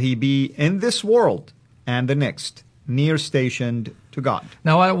shall he be in this world and the next, near stationed to God.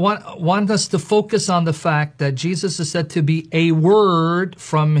 Now, I want us to focus on the fact that Jesus is said to be a word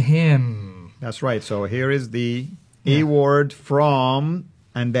from him. That's right. So here is the a word from,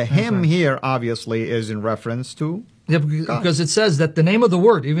 and the him here obviously is in reference to God. Because it says that the name of the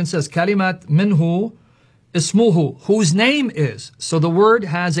word even says kalimat minhu ismuhu, whose name is. So the word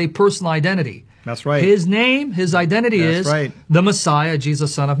has a personal identity. That's right. His name, his identity is the Messiah,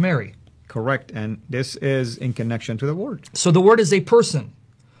 Jesus, son of Mary. Correct. And this is in connection to the word. So the word is a person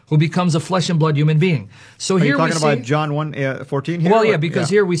who becomes a flesh and blood human being. So Are here you talking we see, about John 1:14 here? Well, yeah, because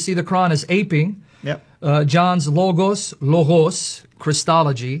here we see the Quran is aping John's logos,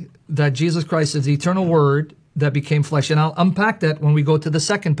 Christology, that Jesus Christ is the eternal word that became flesh. And I'll unpack that when we go to the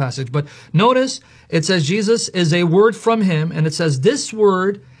second passage. But notice it says Jesus is a word from him, and it says this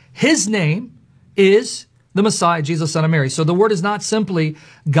word, his name, is the Messiah, Jesus, son of Mary. So the word is not simply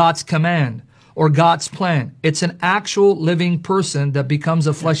God's command or God's plan. It's an actual living person that becomes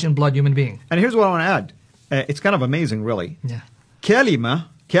a flesh and blood human being. And here's what I want to add. It's kind of amazing, really. Yeah. Kalimatun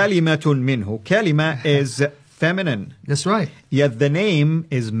minhu. Kalima is feminine. That's right. Yet the name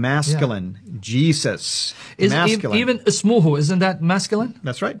is masculine. Jesus. Masculine. Even ismuhu, isn't that masculine?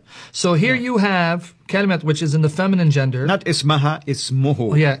 That's right. So here you have kalimat, which is in the feminine gender. Not ismaha,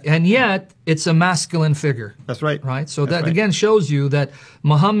 ismuhu. Yeah, and yet it's a masculine figure. That's right. Right? So that again shows you that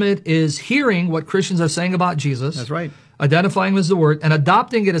Muhammad is hearing what Christians are saying about Jesus. That's right. Identifying him as the word and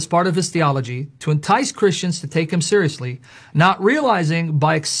adopting it as part of his theology to entice Christians to take him seriously, not realizing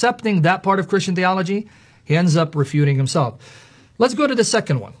by accepting that part of Christian theology, he ends up refuting himself. Let's go to the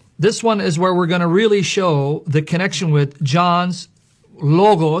second one. This one is where we're going to really show the connection with John's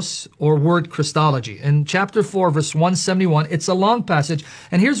logos or word Christology. In chapter 4, verse 171, it's a long passage.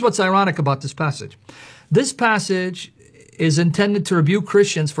 And here's what's ironic about this passage. This passage is intended to rebuke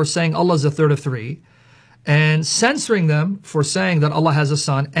Christians for saying Allah is a third of three and censoring them for saying that Allah has a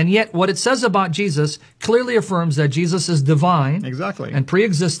son. And yet what it says about Jesus clearly affirms that Jesus is divine. Exactly. And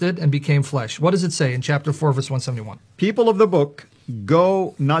pre-existed and became flesh. What does it say in chapter 4, verse 171? People of the book,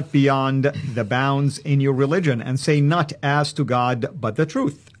 go not beyond the bounds in your religion and say not as to God, but the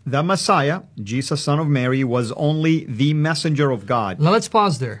truth. The Messiah, Jesus, son of Mary, was only the messenger of God. Now let's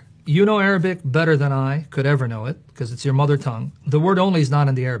pause there. You know Arabic better than I could ever know it because it's your mother tongue. The word only is not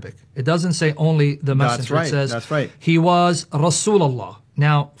in the Arabic. It doesn't say only the messenger. That's right. It says That's right. He was Rasulullah.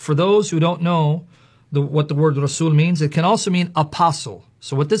 Now, for those who don't know what the word Rasul means, it can also mean apostle.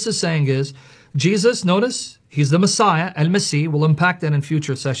 So what this is saying is Jesus, notice, he's the Messiah, Al-Masih. We'll unpack that in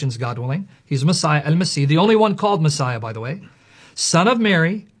future sessions, God willing. He's Messiah, Al-Masih, the only one called Messiah, by the way. Son of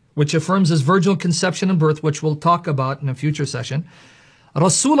Mary, which affirms his virginal conception and birth, which we'll talk about in a future session.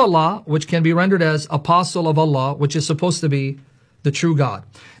 Rasulullah, which can be rendered as apostle of Allah, which is supposed to be the true God.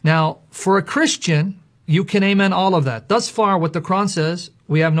 Now, for a Christian, you can amen all of that. Thus far, what the Quran says,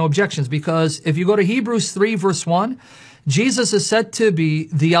 we have no objections, because if you go to Hebrews 3, verse 1, Jesus is said to be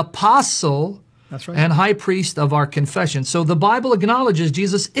the apostle and high priest of our confession. So the Bible acknowledges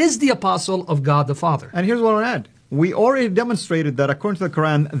Jesus is the apostle of God the Father. And here's what I want to add. We already demonstrated that according to the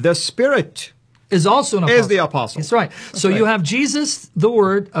Quran, the Spirit is also an apostle. Is the apostle. That's right. So you have Jesus, the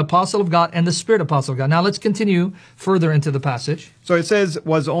Word, apostle of God, and the Spirit, apostle of God. Now let's continue further into the passage. So it says,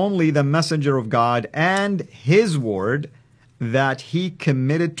 was only the messenger of God and his word that he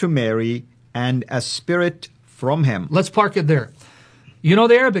committed to Mary, and a spirit from him. Let's park it there. You know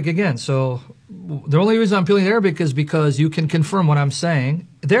the Arabic again, so the only reason I'm peeling the Arabic is because you can confirm what I'm saying.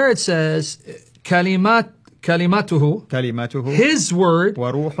 There it says, kalimatuhu, his word,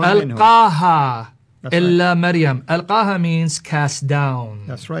 alqaha illa Maryam. Alqaha means cast down.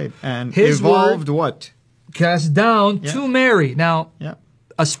 That's right. And his evolved word, what? Cast down to Mary. Now,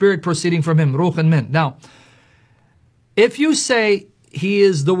 a spirit proceeding from him, ruh and min. Now, if you say he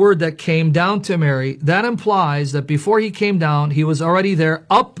is the word that came down to Mary, that implies that before he came down, he was already there,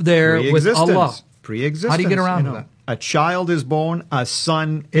 up there with Allah. Pre-existence. How do you get around that? A child is born, a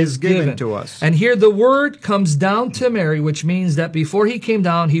son is given to us. And here the word comes down to Mary, which means that before he came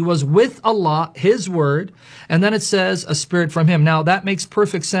down, he was with Allah, his word, and then it says a spirit from him. Now that makes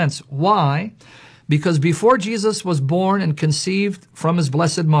perfect sense. Why? Because before Jesus was born and conceived from his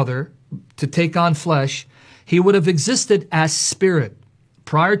blessed mother to take on flesh, he would have existed as spirit.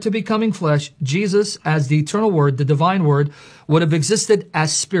 Prior to becoming flesh, Jesus, as the eternal word, the divine word, would have existed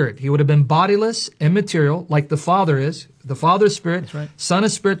as spirit. He would have been bodiless, immaterial, like the Father is. The Father is spirit, Son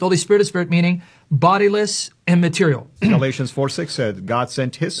is spirit, the Holy Spirit is spirit, meaning bodiless, immaterial. Galatians 4:6 said, God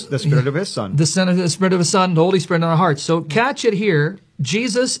sent the Spirit of His Son. The Spirit of His Son, the Holy Spirit in our hearts. So catch it here.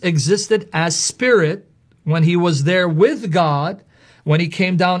 Jesus existed as spirit when he was there with God, when he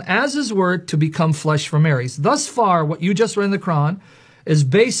came down as his word to become flesh for Mary. Thus far, what you just read in the Quran is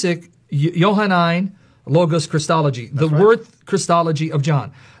basic Johannine Logos Christology, the word Christology of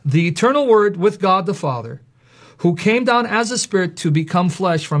John. The eternal word with God the Father, who came down as a spirit to become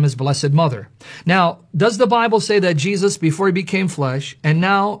flesh from his blessed mother. Now, does the Bible say that Jesus, before he became flesh, and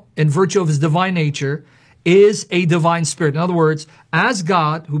now in virtue of his divine nature, is a divine spirit? In other words, as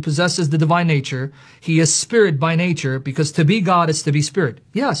God who possesses the divine nature, he is spirit by nature, because to be God is to be spirit.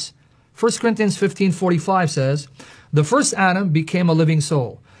 Yes. 1 Corinthians 15:45 says, the first Adam became a living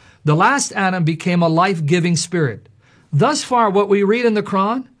soul. The last Adam became a life-giving spirit. Thus far, what we read in the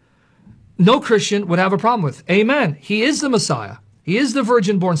Quran, no Christian would have a problem with. Amen. He is the Messiah. He is the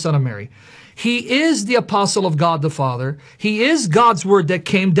virgin-born Son of Mary. He is the apostle of God the Father. He is God's word that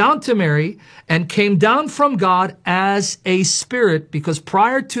came down to Mary and came down from God as a spirit, because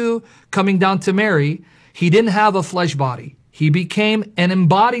prior to coming down to Mary, he didn't have a flesh body. He became an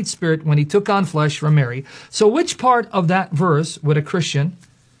embodied spirit when he took on flesh from Mary. So which part of that verse would a Christian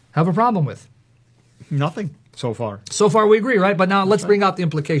have a problem with? Nothing so far. So far we agree, right? But now let's bring out the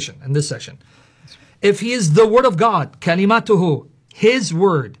implication in this session. If he is the word of God, kalimatuhu, his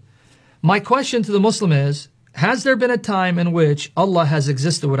word, my question to the Muslim is, has there been a time in which Allah has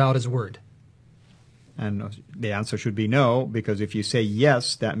existed without his word? And the answer should be no, because if you say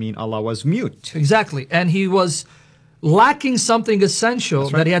yes, that means Allah was mute. Exactly. And he was lacking something essential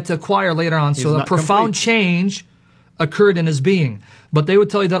that he had to acquire later on. So a profound change occurred in his being. But they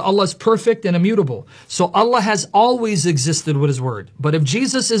would tell you that Allah is perfect and immutable. So Allah has always existed with his word. But if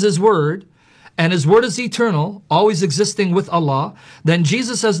Jesus is his word, and his word is eternal, always existing with Allah, then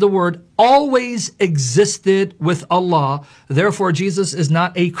Jesus as the word always existed with Allah. Therefore, Jesus is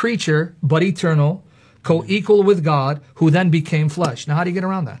not a creature, but eternal, co-equal with God, who then became flesh. Now, how do you get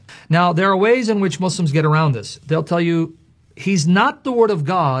around that? Now, there are ways in which Muslims get around this. They'll tell you he's not the word of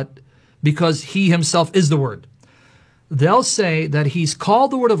God because he himself is the word. They'll say that he's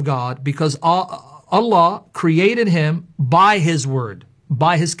called the word of God because Allah created him by his word,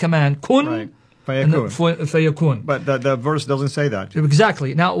 by his command, kun fayakun. But the verse doesn't say that.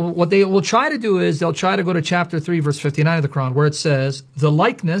 Exactly. Now, what they will try to do is they'll try to go to chapter 3, verse 59 of the Quran, where it says, the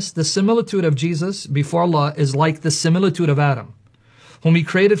likeness, the similitude of Jesus before Allah is like the similitude of Adam, whom he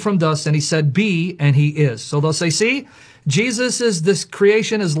created from dust, and he said, be, and he is. So they'll say, see, this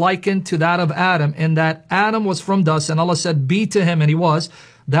creation is likened to that of Adam, in that Adam was from dust, and Allah said, be to him, and he was.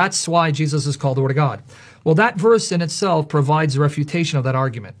 That's why Jesus is called the Word of God. Well, that verse in itself provides a refutation of that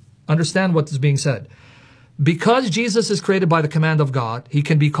argument. Understand what is being said. Because Jesus is created by the command of God, he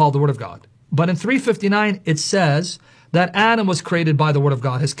can be called the Word of God. But in 359, it says that Adam was created by the Word of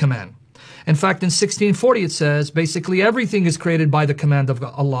God, his command. In fact, in 1640, it says basically everything is created by the command of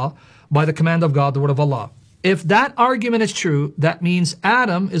Allah, by the command of God, the Word of Allah. If that argument is true, that means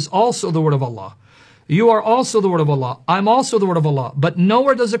Adam is also the Word of Allah. You are also the Word of Allah. I'm also the Word of Allah. But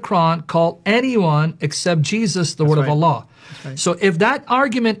nowhere does the Quran call anyone except Jesus the Word of Allah. Right. So if that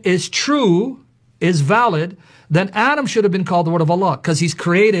argument is true, is valid, then Adam should have been called the Word of Allah, because he's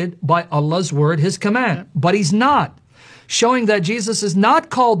created by Allah's word, his command. Yeah. But he's not. Showing that Jesus is not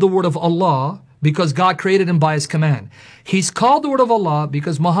called the Word of Allah because God created him by his command. He's called the Word of Allah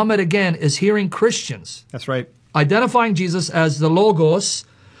because Muhammad, again, is hearing Christians. That's right. Identifying Jesus as the Logos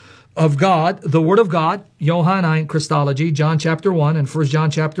of God, the Word of God, Johannine Christology, John chapter 1 and 1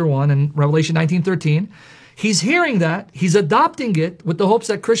 John chapter 1 and Revelation 19:13. He's hearing that. He's adopting it with the hopes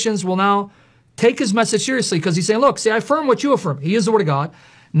that Christians will now take his message seriously because he's saying, look, see, I affirm what you affirm. He is the Word of God.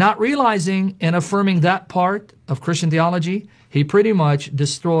 Not realizing and affirming that part of Christian theology, he pretty much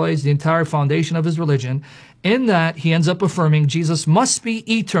destroys the entire foundation of his religion in that he ends up affirming Jesus must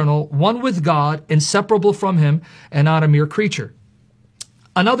be eternal, one with God, inseparable from him, and not a mere creature.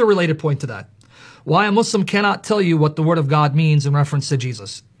 Another related point to that, why a Muslim cannot tell you what the Word of God means in reference to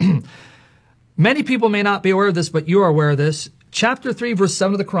Jesus. Many people may not be aware of this, but you are aware of this. Chapter 3, verse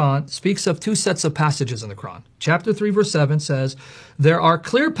 7 of the Quran speaks of two sets of passages in the Quran. Chapter 3, verse 7 says, there are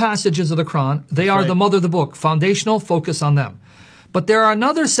clear passages of the Quran. They are the mother of the book, foundational, focus on them. But there are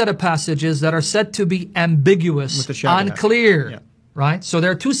another set of passages that are said to be ambiguous, unclear, right? So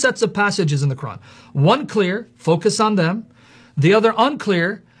there are two sets of passages in the Quran. One clear, focus on them. The other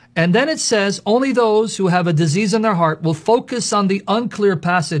unclear. And then it says only those who have a disease in their heart will focus on the unclear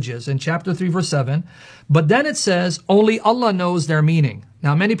passages in chapter 3, verse 7. But then it says only Allah knows their meaning.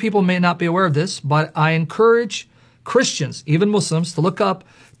 Now, many people may not be aware of this, but I encourage Christians, even Muslims, to look up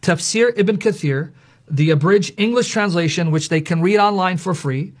Tafsir Ibn Kathir, the abridged English translation, which they can read online for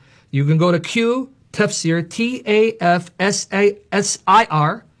free. You can go to Q Tafsir, Tafsir,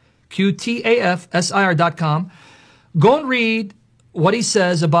 QTAFSIR.com. Go and read what he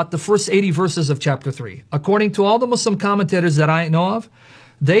says about the first 80 verses of chapter 3. According to all the Muslim commentators that I know of,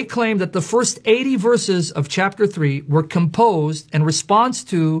 they claim that the first 80 verses of chapter 3 were composed in response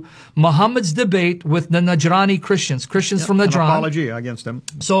to Muhammad's debate with the Najrani Christians from Najran. An apology against them.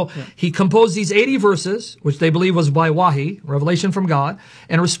 So he composed these 80 verses, which they believe was by Wahi, revelation from God,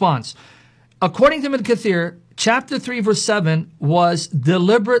 in response. According to Ibn Kathir, chapter 3, verse 7 was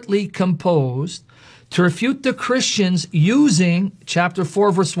deliberately composed to refute the Christians using chapter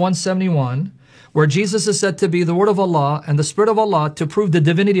 4, verse 171, where Jesus is said to be the Word of Allah and the Spirit of Allah to prove the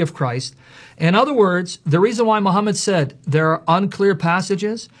divinity of Christ. In other words, the reason why Muhammad said there are unclear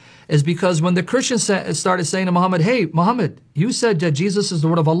passages is because when the Christians started saying to Muhammad, hey, Muhammad, you said that Jesus is the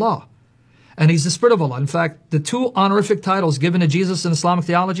Word of Allah and he's the Spirit of Allah. In fact, the two honorific titles given to Jesus in Islamic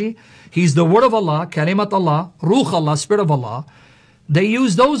theology, he's the Word of Allah, Kalimat Allah, Ruh Allah, Spirit of Allah. They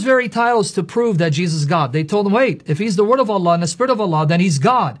used those very titles to prove that Jesus is God. They told him, wait, if he's the Word of Allah and the Spirit of Allah, then he's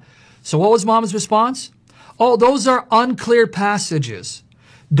God. So what was Muhammad's response? Oh, those are unclear passages.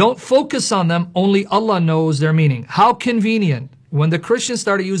 Don't focus on them. Only Allah knows their meaning. How convenient. When the Christians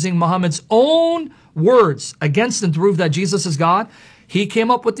started using Muhammad's own words against them to prove that Jesus is God, he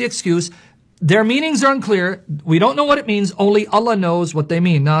came up with the excuse, their meanings are unclear. We don't know what it means. Only Allah knows what they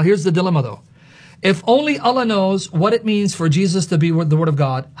mean. Now, here's the dilemma, though. If only Allah knows what it means for Jesus to be the Word of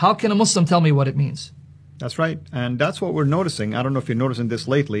God, how can a Muslim tell me what it means? That's right. And that's what we're noticing. I don't know if you're noticing this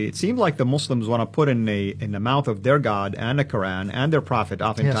lately. It seems like the Muslims want to put in the mouth of their God and the Quran and their Prophet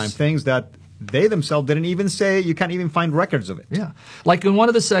oftentimes things that they themselves didn't even say. You can't even find records of it. Yeah. Like in one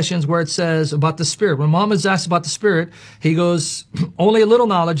of the sessions where it says about the Spirit. When Muhammad's asked about the Spirit, he goes, only a little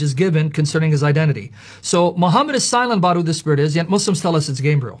knowledge is given concerning his identity. So Muhammad is silent about who the Spirit is, yet Muslims tell us it's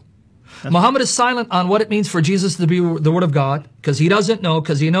Gabriel. Muhammad is silent on what it means for Jesus to be the Word of God because he doesn't know,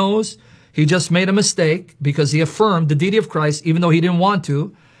 because he knows he just made a mistake because he affirmed the deity of Christ even though he didn't want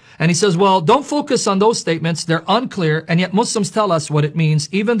to. And he says, well, don't focus on those statements. They're unclear. And yet Muslims tell us what it means,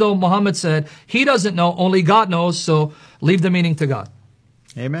 even though Muhammad said he doesn't know, only God knows. So leave the meaning to God.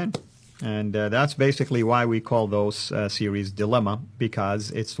 Amen. And that's basically why we call those series Dilemma, because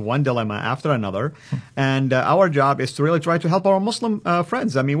it's one dilemma after another. And our job is to really try to help our Muslim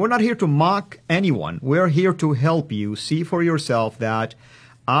friends. I mean, we're not here to mock anyone. We're here to help you see for yourself that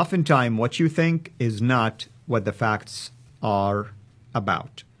oftentimes what you think is not what the facts are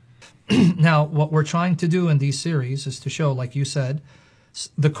about. Now, what we're trying to do in these series is to show, like you said,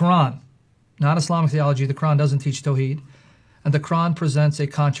 the Quran, not Islamic theology. The Quran doesn't teach Tawheed. And the Quran presents a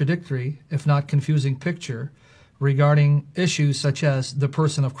contradictory, if not confusing, picture regarding issues such as the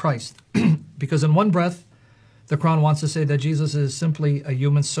person of Christ. Because in one breath, the Quran wants to say that Jesus is simply a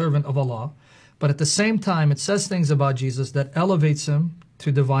human servant of Allah. But at the same time, it says things about Jesus that elevates him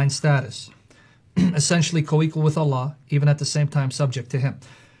to divine status, essentially co-equal with Allah, even at the same time subject to him.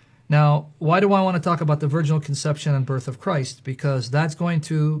 Now, why do I want to talk about the virginal conception and birth of Christ? Because that's going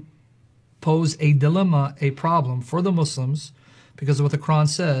to pose a dilemma, a problem for the Muslims because of what the Quran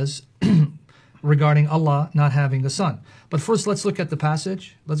says regarding Allah not having a son. But first, let's look at the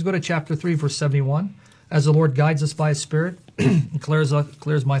passage. Let's go to chapter 3, verse 71. as the Lord guides us by His Spirit and clears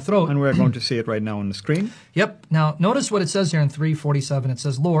my throat. And we're going to see it right now on the screen. Yep. Now, notice what it says here in 3:47. It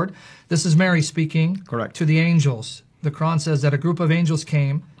says, Lord, this is Mary speaking Correct. to the angels. The Quran says that a group of angels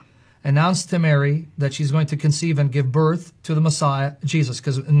came, announced to Mary that she's going to conceive and give birth to the Messiah, Jesus.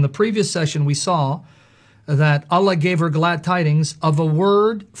 Because in the previous session, we saw that Allah gave her glad tidings of a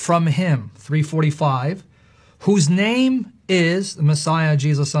word from Him, 3:45, whose name is the Messiah,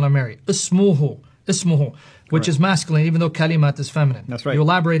 Jesus, son of Mary. Ismuhu, which is masculine, even though kalimat is feminine. That's right. You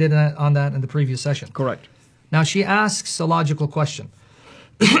elaborated on that in the previous session. Correct. Now she asks a logical question.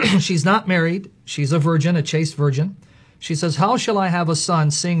 She's not married. She's a virgin, a chaste virgin. She says, how shall I have a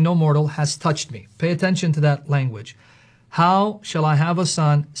son, seeing no mortal has touched me? Pay attention to that language. How shall I have a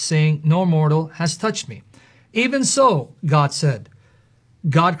son, seeing no mortal has touched me? Even so, God said,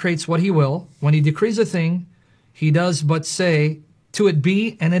 God creates what He will. When He decrees a thing, He does but say to it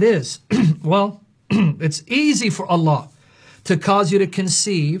be, and it is. Well, it's easy for Allah to cause you to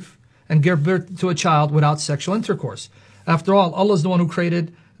conceive and give birth to a child without sexual intercourse. After all, Allah is the one who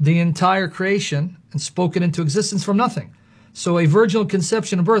created the entire creation and spoke it into existence from nothing. So a virginal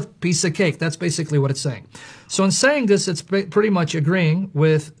conception and birth, piece of cake. That's basically what it's saying. So in saying this, it's pretty much agreeing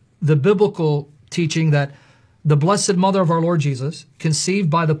with the biblical teaching that the Blessed Mother of our Lord Jesus conceived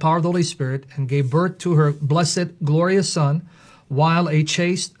by the power of the Holy Spirit and gave birth to her blessed, glorious Son while a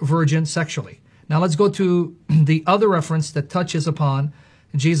chaste virgin sexually. Now let's go to the other reference that touches upon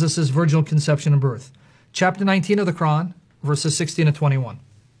Jesus' virginal conception and birth. Chapter 19 of the Quran, verses 16 and 21.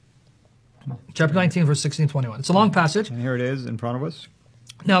 Chapter 19, verse 16 and 21. It's a long passage. And here it is in front of us.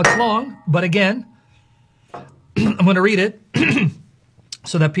 Now it's long, but again, I'm going to read it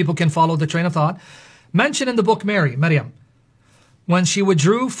so that people can follow the train of thought. Mentioned in the book Maryam, when she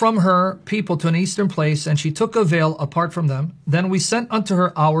withdrew from her people to an eastern place, and she took a veil apart from them, then we sent unto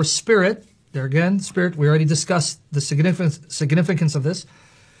her our spirit. There again, spirit, we already discussed the significance of this,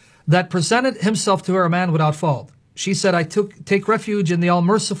 that presented himself to her a man without fault. She said, I take refuge in the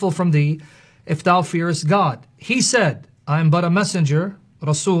All-Merciful from thee, if thou fearest God. He said, I am but a messenger,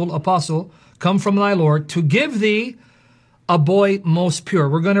 Rasul, apostle, come from thy Lord, to give thee a boy most pure.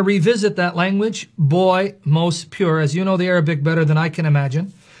 We're going to revisit that language, boy most pure. As you know the Arabic better than I can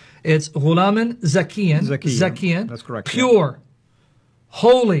imagine. It's Ghulaman Zakiyan. That's correct. Pure,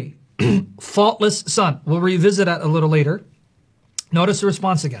 holy, faultless son. We'll revisit that a little later. Notice the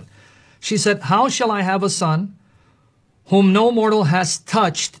response again. She said, how shall I have a son whom no mortal has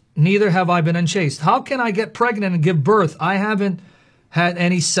touched, neither have I been unchaste? How can I get pregnant and give birth? I haven't had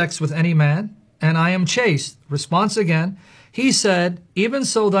any sex with any man, and I am chaste. Response again. He said, even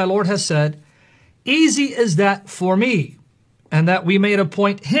so thy Lord has said, easy is that for me, and that we may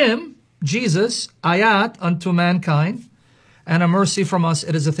appoint him, Jesus, ayat unto mankind, and a mercy from us,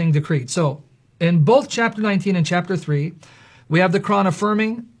 it is a thing decreed. So, in both chapter 19 and chapter 3, we have the Quran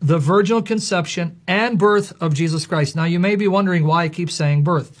affirming the virginal conception and birth of Jesus Christ. Now, you may be wondering why I keep saying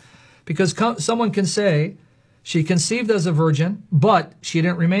birth. Because someone can say she conceived as a virgin, but she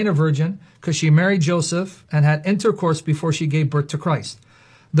didn't remain a virgin because she married Joseph and had intercourse before she gave birth to Christ.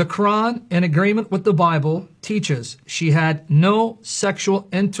 The Quran, in agreement with the Bible, teaches she had no sexual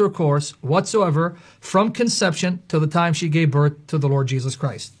intercourse whatsoever from conception to the time she gave birth to the Lord Jesus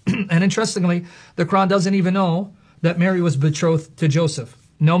Christ. And interestingly, the Quran doesn't even know that Mary was betrothed to Joseph.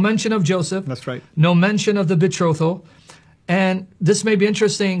 No mention of Joseph. That's right. No mention of the betrothal. And this may be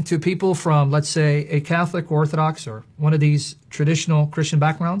interesting to people from, let's say, a Catholic, Orthodox, or one of these traditional Christian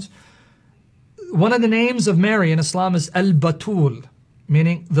backgrounds. One of the names of Mary in Islam is Al-Batul,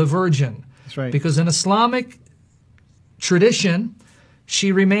 meaning the Virgin. That's right. Because in Islamic tradition,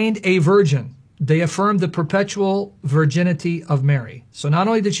 she remained a virgin. They affirmed the perpetual virginity of Mary. So not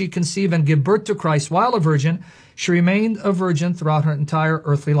only did she conceive and give birth to Christ while a virgin, she remained a virgin throughout her entire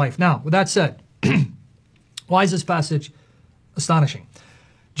earthly life. Now, with that said, why is this passage astonishing?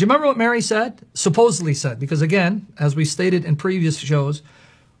 Do you remember what Mary said? Supposedly said. Because again, as we stated in previous shows,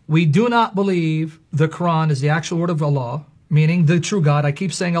 we do not believe the Quran is the actual word of Allah, meaning the true God. I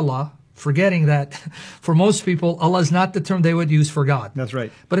keep saying Allah, forgetting that for most people, Allah is not the term they would use for God. That's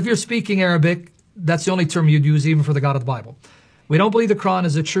right. But if you're speaking Arabic, that's the only term you'd use even for the God of the Bible. We don't believe the Quran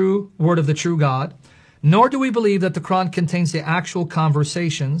is the true word of the true God, nor do we believe that the Quran contains the actual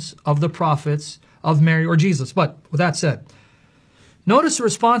conversations of the prophets of Mary or Jesus. But with that said, notice the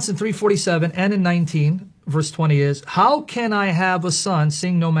response in 347 and in 19, verse 20 is, how can I have a son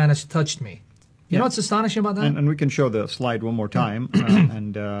seeing no man has touched me? You know what's astonishing about that? And we can show the slide one more time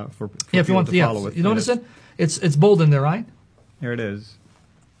for if you want to follow it. You notice it? It's bold in there, right? Here it is.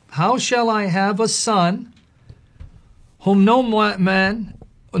 How shall I have a son whom no man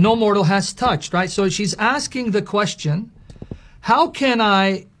no mortal has touched, right? So she's asking the question, how can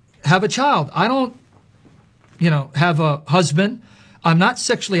I have a child? I don't, have a husband. I'm not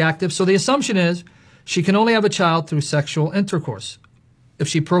sexually active. So the assumption is she can only have a child through sexual intercourse. If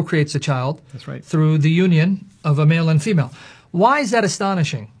she procreates a child, that's right, through the union of a male and female. Why is that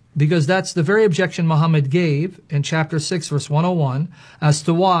astonishing? Because that's the very objection Muhammad gave in chapter 6, verse 101, as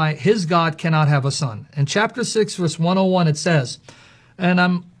to why his God cannot have a son. In chapter 6, verse 101, it says, and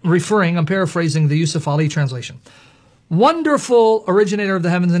I'm paraphrasing the Yusuf Ali translation, "Wonderful originator of the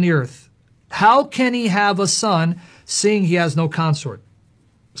heavens and the earth, how can he have a son, seeing he has no consort?"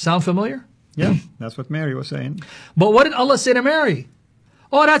 Sound familiar? Yeah, that's what Mary was saying. But what did Allah say to Mary?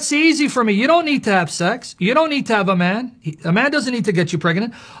 "Oh, that's easy for me. You don't need to have sex. You don't need to have a man. A man doesn't need to get you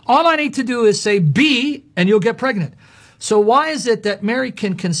pregnant. All I need to do is say be, and you'll get pregnant." So why is it that Mary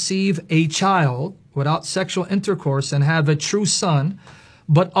can conceive a child without sexual intercourse and have a true son,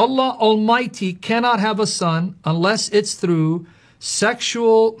 but Allah Almighty cannot have a son unless it's through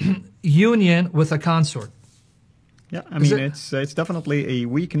sexual union with a consort? Yeah, I mean, it's definitely a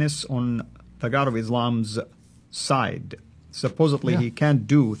weakness on the God of Islam's side. Supposedly, he can't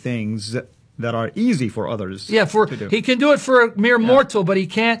do things that are easy for others to do. He can do it for a mere mortal, but he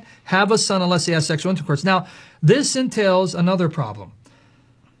can't have a son unless he has sexual intercourse. Now, this entails another problem.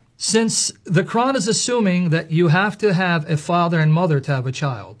 Since the Quran is assuming that you have to have a father and mother to have a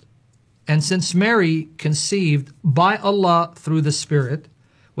child, and since Mary conceived by Allah through the Spirit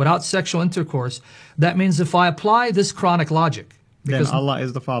without sexual intercourse, that means if I apply this Quranic logic, then Allah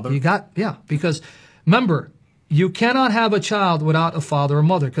is the father. Because remember, you cannot have a child without a father or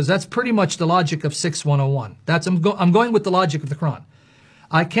mother, because that's pretty much the logic of 6:101. I'm going with the logic of the Quran.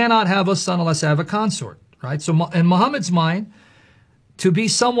 I cannot have a son unless I have a consort, right? So in Muhammad's mind, to be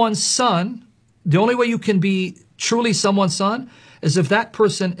someone's son, the only way you can be truly someone's son is if that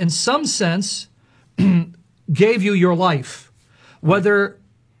person, in some sense, gave you your life, whether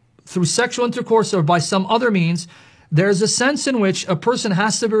through sexual intercourse or by some other means. There's a sense in which a person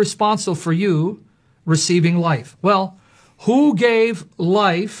has to be responsible for you receiving life. Well, who gave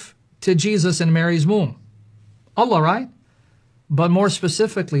life to Jesus in Mary's womb? Allah, right? But more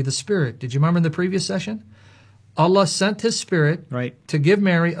specifically, the Spirit. Did you remember in the previous session? Allah sent His Spirit to give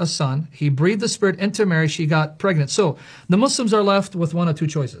Mary a son. He breathed the Spirit into Mary. She got pregnant. So the Muslims are left with one of two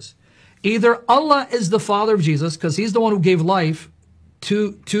choices. Either Allah is the father of Jesus because He's the one who gave life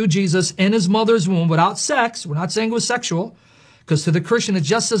to Jesus in His mother's womb without sex. We're not saying it was sexual, because to the Christian it's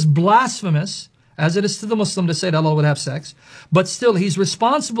just as blasphemous as it is to the Muslim to say that Allah would have sex. But still, He's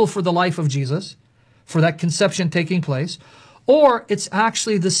responsible for the life of Jesus, for that conception taking place. Or it's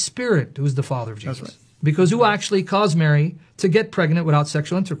actually the Spirit who's the father of Jesus. That's right. Because who actually caused Mary to get pregnant without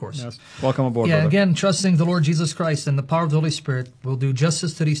sexual intercourse? Yes. Welcome aboard, brother. Again, trusting the Lord Jesus Christ and the power of the Holy Spirit will do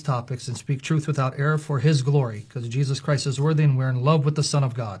justice to these topics and speak truth without error for His glory, because Jesus Christ is worthy and we're in love with the Son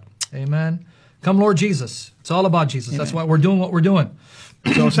of God. Amen. Come, Lord Jesus. It's all about Jesus. Amen. That's why we're doing what we're doing.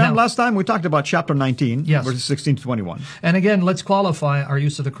 So, Sam, last time we talked about chapter 19, yes, verses 16 to 21. And again, let's qualify our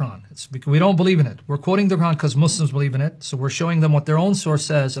use of the Quran. It's because we don't believe in it. We're quoting the Quran because Muslims believe in it. So we're showing them what their own source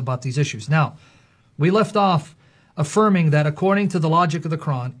says about these issues. Now, we left off affirming that according to the logic of the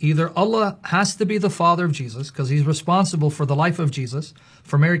Quran, either Allah has to be the father of Jesus because He's responsible for the life of Jesus,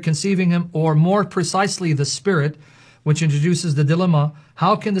 for Mary conceiving Him, or more precisely the Spirit, which introduces the dilemma,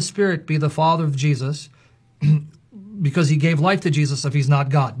 how can the Spirit be the father of Jesus because He gave life to Jesus if He's not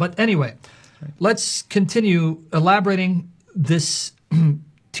God? But anyway, let's continue elaborating this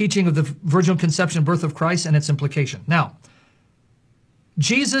teaching of the virginal conception, birth of Christ, and its implication. Now,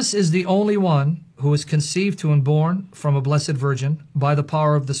 Jesus is the only one who was conceived to and born from a blessed virgin by the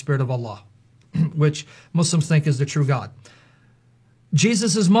power of the Spirit of Allah, which Muslims think is the true God.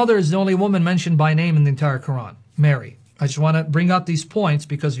 Jesus' mother is the only woman mentioned by name in the entire Quran, Mary. I just want to bring out these points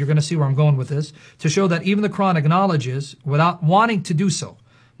because you're going to see where I'm going with this, to show that even the Quran acknowledges, without wanting to do so,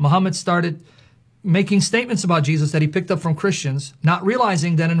 Muhammad started making statements about Jesus that he picked up from Christians, not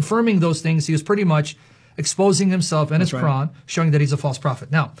realizing that in affirming those things, he was pretty much exposing himself and his Quran, showing that he's a false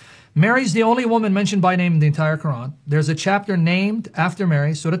prophet. Now, Mary's the only woman mentioned by name in the entire Quran. There's a chapter named after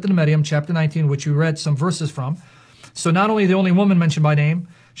Mary, Surah Al-Maryam, chapter 19, which you read some verses from. So not only the only woman mentioned by name,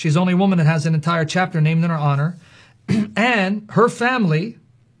 she's the only woman that has an entire chapter named in her honor. And her family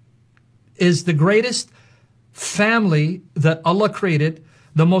is the greatest family that Allah created,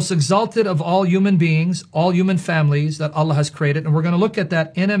 the most exalted of all human beings, all human families that Allah has created. And we're going to look at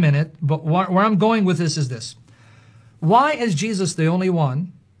that in a minute. But where I'm going with this is this. Why is Jesus the only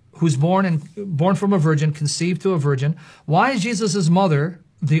one who's born from a virgin, conceived to a virgin? Why is Jesus' mother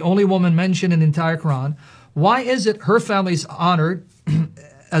the only woman mentioned in the entire Quran? Why is it her family's honored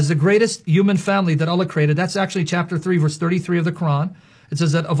as the greatest human family that Allah created. That's actually chapter 3, verse 33 of the Quran. It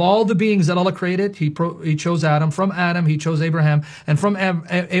says that of all the beings that Allah created, He chose Adam. From Adam, He chose Abraham. And from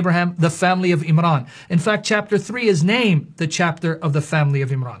Abraham, the family of Imran. In fact, chapter 3 is named the chapter of the family of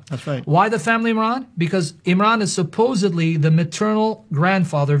Imran. That's right. Why the family of Imran? Because Imran is supposedly the maternal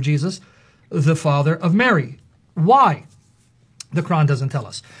grandfather of Jesus, the father of Mary. Why? The Quran doesn't tell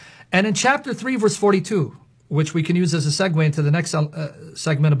us. And in chapter 3, verse 42, which we can use as a segue into the next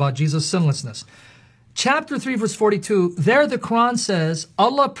segment about Jesus' sinlessness. Chapter 3, verse 42, there the Quran says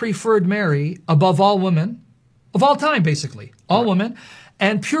Allah preferred Mary above all women, of all time basically, all women,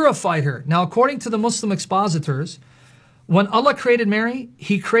 and purified her. Now, according to the Muslim expositors, when Allah created Mary,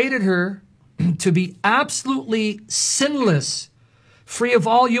 He created her to be absolutely sinless, free of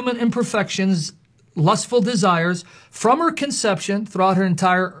all human imperfections, lustful desires, from her conception throughout her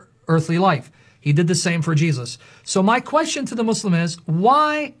entire earthly life. He did the same for Jesus. So my question to the Muslim is,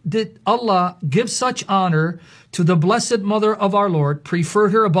 why did Allah give such honor to the blessed mother of our Lord,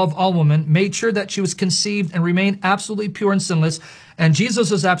 preferred her above all women, made sure that she was conceived and remained absolutely pure and sinless, and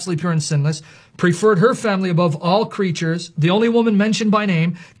Jesus was absolutely pure and sinless, preferred her family above all creatures, the only woman mentioned by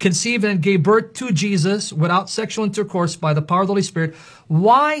name, conceived and gave birth to Jesus without sexual intercourse by the power of the Holy Spirit?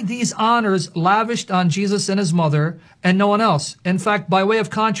 Why these honors lavished on Jesus and His mother and no one else? In fact, by way of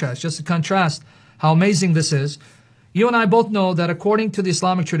contrast, just to contrast how amazing this is, you and I both know that according to the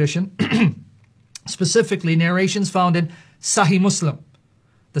Islamic tradition, specifically narrations found in Sahih Muslim,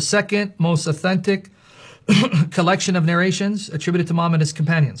 the second most authentic collection of narrations attributed to Muhammad and his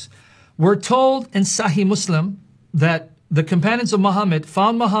companions, we're told in Sahih Muslim that the companions of Muhammad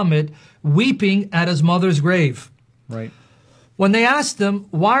found Muhammad weeping at his mother's grave. Right. When they asked him,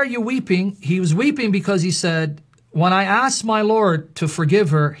 why are you weeping? He was weeping because he said, when I asked my Lord to forgive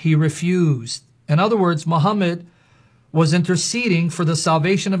her, He refused. In other words, Muhammad was interceding for the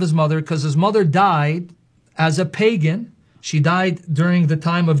salvation of his mother because his mother died as a pagan. She died during the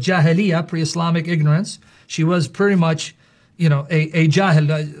time of Jahiliyyah, pre-Islamic ignorance. She was pretty much, a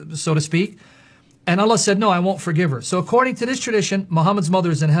Jahil, so to speak. And Allah said, no, I won't forgive her. So according to this tradition, Muhammad's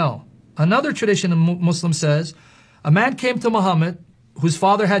mother is in hell. Another tradition in Muslim says, a man came to Muhammad whose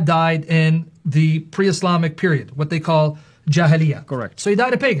father had died in the pre-Islamic period, what they call Jahiliyyah. Correct. So he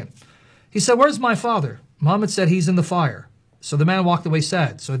died a pagan. He said, where's my father? Muhammad said, he's in the fire. So the man walked away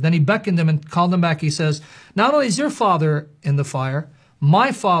sad. So then he beckoned him and called him back. He says, not only is your father in the fire,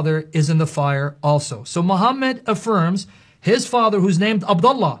 my father is in the fire also. So Muhammad affirms his father, who's named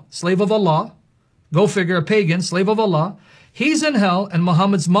Abdullah, slave of Allah, go figure, a pagan, slave of Allah, he's in hell, and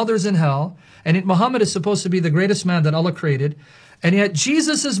Muhammad's mother's in hell. And Muhammad is supposed to be the greatest man that Allah created. And yet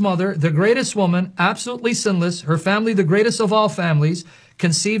Jesus' mother, the greatest woman, absolutely sinless, her family, the greatest of all families,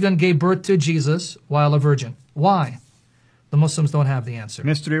 conceived and gave birth to Jesus while a virgin. Why? The Muslims don't have the answer.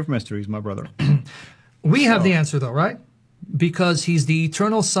 Mystery of mysteries, my brother. We have the answer though, right? Because He's the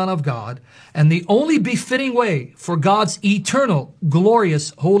eternal Son of God, and the only befitting way for God's eternal,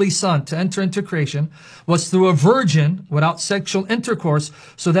 glorious, holy Son to enter into creation was through a virgin without sexual intercourse,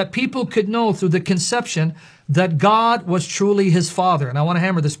 so that people could know through the conception that God was truly His Father. And I want to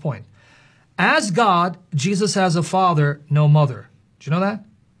hammer this point. As God, Jesus has a father, no mother. Do you know that?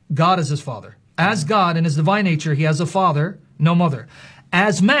 God is His Father. As God, in His divine nature, He has a father, no mother.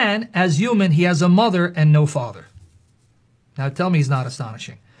 As man, as human, He has a mother and no father. Now tell me He's not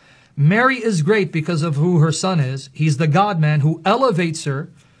astonishing. Mary is great because of who her son is. He's the God-man who elevates her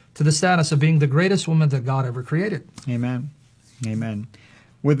to the status of being the greatest woman that God ever created. Amen. Amen.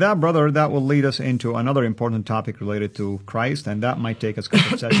 With that, brother, that will lead us into another important topic related to Christ, and that might take us a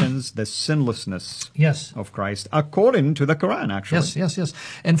couple of sessions, the sinlessness of Christ, according to the Quran, actually. Yes.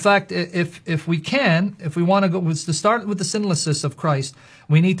 In fact, if we want to go to start with the sinlessness of Christ,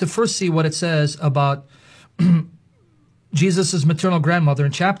 we need to first see what it says about Jesus' maternal grandmother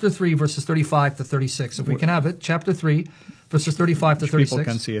in chapter 3, verses 35 to 36. If we can have it, chapter 3, verses 35 to 36. People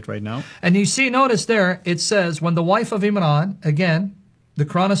can see it right now. And you see, notice there, it says, when the wife of Imran, again, the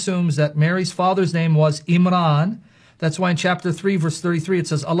Quran assumes that Mary's father's name was Imran. That's why in chapter 3, verse 33, it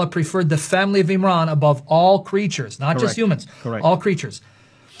says, Allah preferred the family of Imran above all creatures, not just humans, all creatures.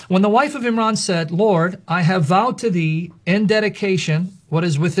 When the wife of Imran said, Lord, I have vowed to Thee in dedication what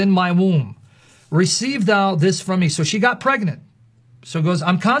is within my womb. Receive Thou this from me. So she got pregnant. So it goes,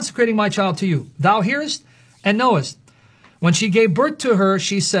 I'm consecrating my child to You. Thou hearest and knowest. When she gave birth to her,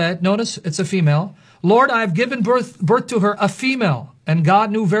 she said, notice it's a female, Lord, I have given birth to her, a female. And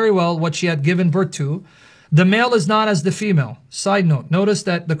God knew very well what she had given birth to. The male is not as the female. Side note, notice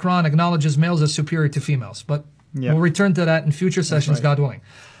that the Quran acknowledges males as superior to females. But we'll return to that in future sessions, God willing.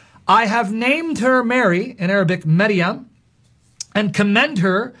 I have named her Mary, in Arabic, Maryam, and commend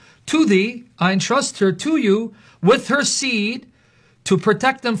her to thee. I entrust her to you with her seed to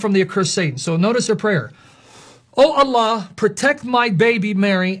protect them from the accursed Satan. So notice her prayer. O Allah, protect my baby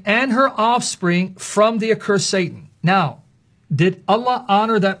Mary and her offspring from the accursed Satan. Now, did Allah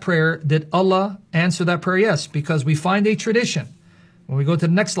honor that prayer? Did Allah answer that prayer? Yes, because we find a tradition. When we go to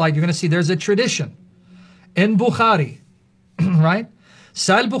the next slide, you're going to see there's a tradition in Bukhari, right?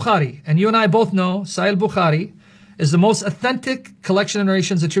 Sahih Bukhari, and you and I both know Sahih Bukhari is the most authentic collection of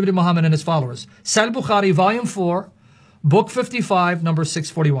narrations attributed to Muhammad and his followers. Sahih Bukhari, volume 4, book 55, number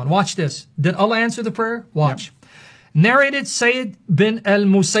 641. Watch this. Did Allah answer the prayer? Watch. Yep. Narrated Sayyid bin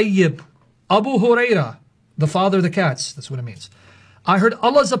al-Musayyib, Abu Huraira, the father of the cats. That's what it means. I heard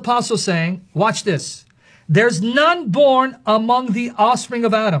Allah's apostle saying, watch this. There's none born among the offspring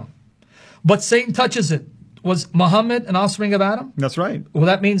of Adam, but Satan touches it. Was Muhammad an offspring of Adam? That's right. Well,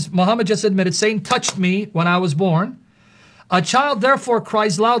 that means Muhammad just admitted Satan touched me when I was born. A child therefore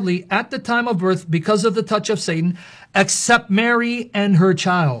cries loudly at the time of birth because of the touch of Satan, except Mary and her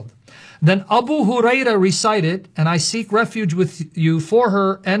child. Then Abu Huraira recited, and I seek refuge with you for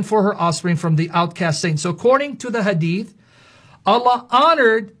her and for her offspring from the outcast Satan. So according to the hadith, Allah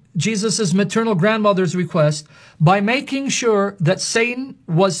honored Jesus' maternal grandmother's request by making sure that Satan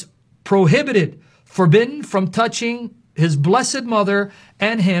was prohibited, forbidden from touching his blessed mother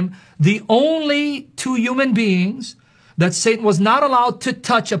and him, the only two human beings that Satan was not allowed to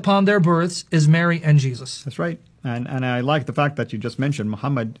touch upon their births is Mary and Jesus. That's right. And I like the fact that you just mentioned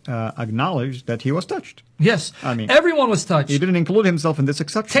Muhammad acknowledged that he was touched. Yes. I mean, everyone was touched. He didn't include himself in this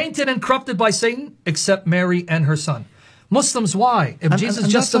exception. Tainted and corrupted by Satan, except Mary and her son. Muslims, why? If Jesus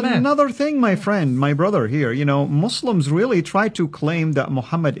is just a man. That's another thing, my friend, my brother here. You know, Muslims really try to claim that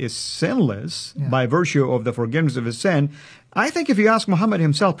Muhammad is sinless by virtue of the forgiveness of his sin. I think if you ask Muhammad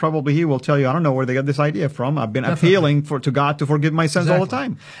himself, probably he will tell you, I don't know where they got this idea from. I've been appealing to God to forgive my sins all the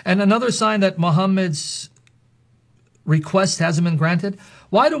time. And another sign that Muhammad's request hasn't been granted.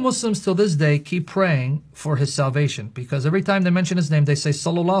 Why do Muslims till this day keep praying for his salvation? Because every time they mention his name, they say,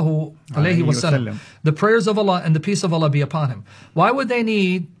 Sallallahu alayhi wa sallam. The prayers of Allah and the peace of Allah be upon him. Why would they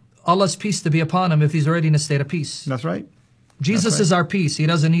need Allah's peace to be upon him if he's already in a state of peace? That's right. Jesus is our peace. He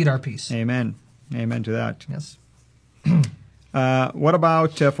doesn't need our peace. Amen. Amen to that. Yes. What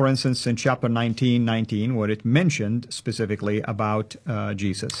about, for instance, in chapter 19, where it mentioned specifically about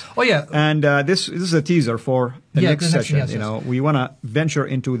Jesus? Oh, yeah. And this is a teaser for the next session. Yes, you know, we want to venture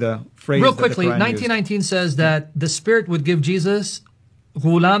into the phrase. Real quickly, that the Quran 1919 used. says that the Spirit would give Jesus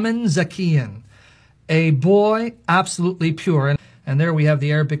Ghulaman Zakiyan, a boy absolutely pure. And there we have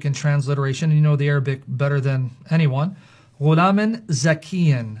the Arabic in transliteration. You know the Arabic better than anyone. Ghulaman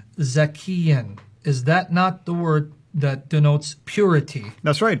Zakiyan. Zakiyan. Is that not the word that denotes purity?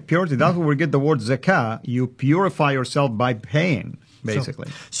 That's right, purity. That's where we get the word zakah. You purify yourself by paying,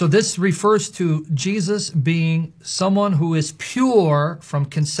 basically. So this refers to Jesus being someone who is pure from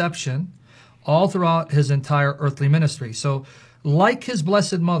conception all throughout his entire earthly ministry. So like his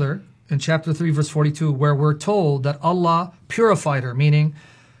blessed mother in chapter 3, verse 42, where we're told that Allah purified her, meaning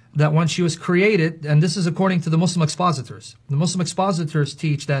that when she was created, and this is according to the Muslim expositors. The Muslim expositors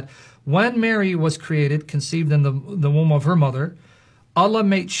teach that when Mary was created, conceived in the womb of her mother, Allah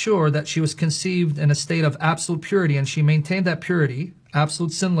made sure that she was conceived in a state of absolute purity, and she maintained that purity,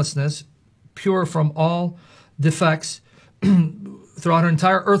 absolute sinlessness, pure from all defects throughout her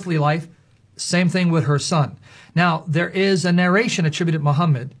entire earthly life. Same thing with her son. Now, there is a narration attributed to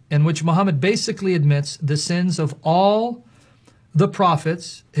Muhammad in which Muhammad basically admits the sins of all the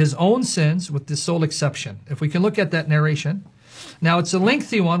prophets, his own sins, with the sole exception. If we can look at that narration. Now, it's a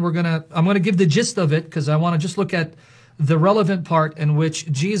lengthy one. I'm going to give the gist of it because I want to just look at the relevant part in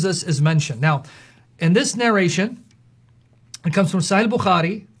which Jesus is mentioned. Now, in this narration, it comes from Sahih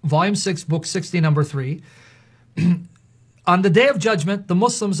Bukhari, volume 6, book 60, number 3. On the day of judgment, the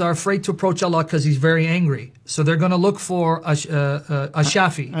Muslims are afraid to approach Allah because he's very angry. So they're going to look for a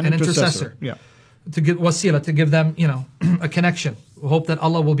shafi, an intercessor. Yeah. To give wasila, to give them, a connection. We hope that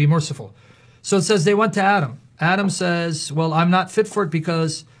Allah will be merciful. So it says they went to Adam. Adam says, well, I'm not fit for it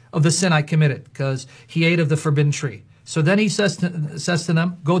because of the sin I committed, because he ate of the forbidden tree. So then he says to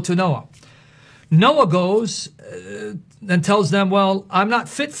them, go to Noah. Noah goes and tells them, well, I'm not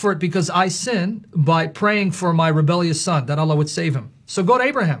fit for it because I sinned by praying for my rebellious son, that Allah would save him. So go to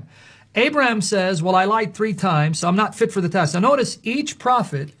Abraham. Abraham says, well, I lied 3 times, so I'm not fit for the task. Now notice, each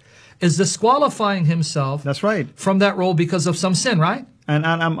prophet is disqualifying himself. That's right. From that role because of some sin, right? And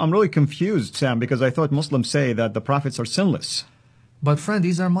I'm really confused, Sam, because I thought Muslims say that the prophets are sinless. But friend,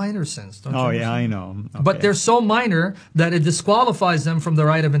 these are minor sins, don't you understand? Yeah, I know. Okay. But they're so minor that it disqualifies them from the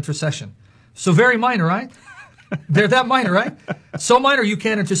right of intercession. So very minor, right? They're that minor, right? So minor you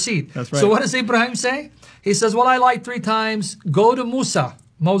can't intercede. That's right. So what does Abraham say? He says, well, I lied 3 times. Go to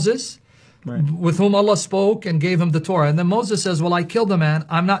Moses, Right. with whom Allah spoke and gave him the Torah. And then Moses says, well, I killed the man.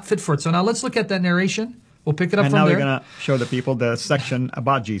 I'm not fit for it. So now let's look at that narration. We'll pick it up And from now there. we're going to show the people the section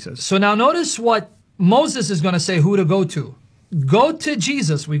about Jesus. So now notice what Moses is going to say who to go to. Go to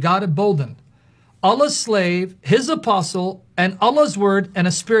Jesus. We got it boldened. Allah's slave, his apostle, and Allah's word and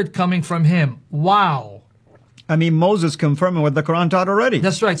a spirit coming from him. Wow. I mean, Moses confirming what the Quran taught already.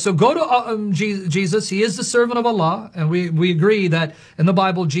 That's right. So go to Jesus. He is the servant of Allah. And we agree that in the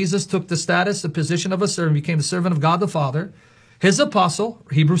Bible, Jesus took the status, the position of a servant, became the servant of God the Father. His apostle,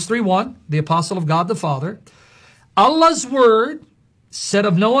 Hebrews 3:1, the apostle of God the Father. Allah's word, said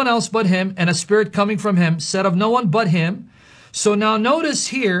of no one else but him, and a spirit coming from him, said of no one but him. So now notice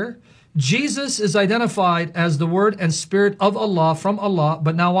here, Jesus is identified as the word and spirit of Allah, from Allah.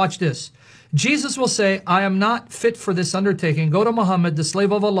 But now watch this. Jesus will say, I am not fit for this undertaking. Go to Muhammad, the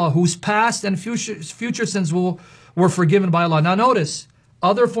slave of Allah, whose past and future sins were forgiven by Allah. Now notice,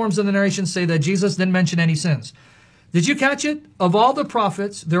 other forms of the narration say that Jesus didn't mention any sins. Did you catch it? Of all the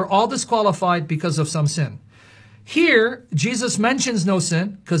prophets, they're all disqualified because of some sin. Here, Jesus mentions no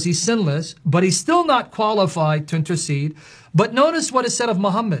sin because he's sinless, but he's still not qualified to intercede. But notice what is said of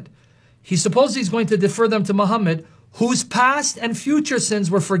Muhammad. He supposes he's going to defer them to Muhammad, whose past and future sins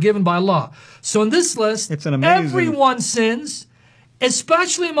were forgiven by Allah. So in this list, It's an amazing- everyone sins,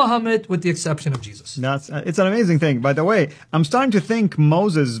 especially Muhammad, with the exception of Jesus. It's an amazing thing. By the way, I'm starting to think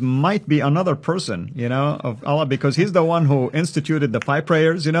Moses might be another person, of Allah, because he's the one who instituted the 5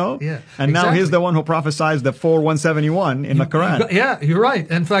 prayers, Yeah, and now he's exactly. the one who prophesies the 4:171 in the Quran. Yeah, you're right.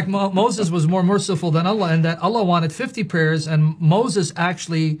 In fact, Moses was more merciful than Allah, in that Allah wanted 50 prayers, and Moses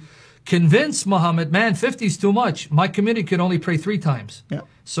actually convinced Muhammad, man, 50 is too much. My community could only pray 3 times. Yeah.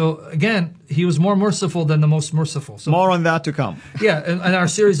 So again, he was more merciful than the most merciful. So, More on that to come. yeah, in our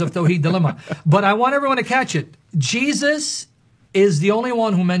series of Tawheed Dilemma. But I want everyone to catch it. Jesus is the only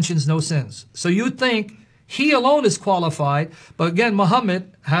one who mentions no sins. So you think he alone is qualified, but again,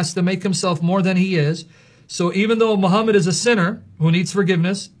 Muhammad has to make himself more than he is. So even though Muhammad is a sinner who needs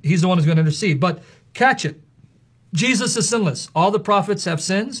forgiveness, he's the one who's going to intercede. But catch it. Jesus is sinless. All the prophets have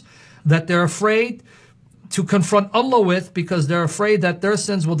sins that they're afraid to confront Allah with, because they're afraid that their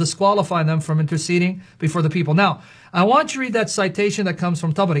sins will disqualify them from interceding before the people. Now, I want you to read that citation that comes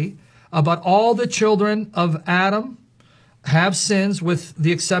from Tabari about all the children of Adam have sins with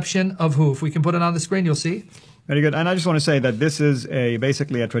the exception of who? If we can put it on the screen, you'll see. Very good. And I just want to say that this is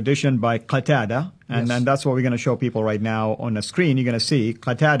basically a tradition by Qatada, and Yes. that's what we're going to show people right now on the screen. You're going to see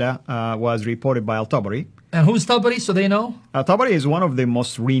Qatada was reported by Al-Tabari. And who's Tabari, so they know? Tabari is one of the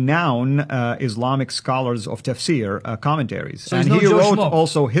most renowned Islamic scholars of tafsir commentaries. So he's and no he Joe wrote Schmo.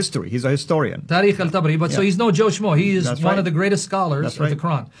 also history. He's a historian. Tariq al-Tabari. But so Yeah. he's no Joe Schmo. He is That's one right. of the greatest scholars That's of the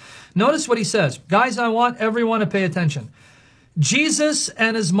Quran. Notice what he says. Guys, I want everyone to pay attention. Jesus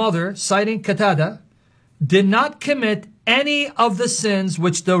and his mother, citing Qatada, did not commit any of the sins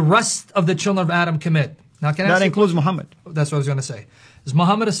which the rest of the children of Adam commit. Now, can I That ask you- includes Muhammad. That's what I was going to say. Is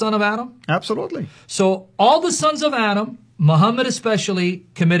Muhammad a son of Adam? Absolutely. So all the sons of Adam, Muhammad especially,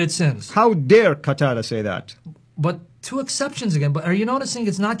 committed sins. How dare Qatada say that? But 2 exceptions again. But are you noticing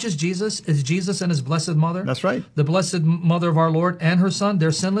it's not just Jesus, it's Jesus and his blessed mother? That's right. The blessed mother of our Lord and her son,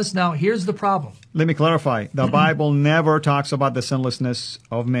 they're sinless. Now, here's the problem. Let me clarify. The Bible never talks about the sinlessness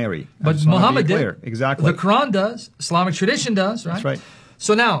of Mary. I But just wanna be Muhammad clear. did. Exactly. The Quran does. Islamic tradition does, right? That's right.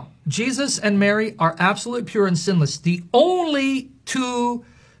 So now, Jesus and Mary are absolutely pure and sinless. The only 2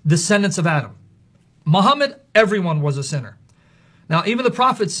 descendants of Adam. Muhammad, everyone was a sinner. Now, even the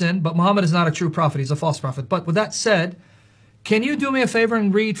prophets sinned, but Muhammad is not a true prophet. He's a false prophet. But with that said, can you do me a favor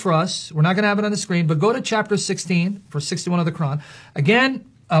and read for us? We're not going to have it on the screen, but go to chapter 16, verse 61 of the Quran. Again,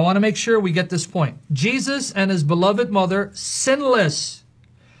 I want to make sure we get this point. Jesus and his beloved mother, sinless.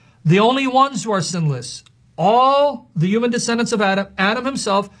 The only ones who are sinless. All the human descendants of Adam, Adam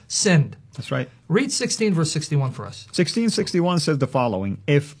himself, sinned. That's right. Read 16, verse 61 for us. 1661 says the following: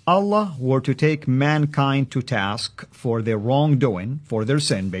 If Allah were to take mankind to task for their wrongdoing, for their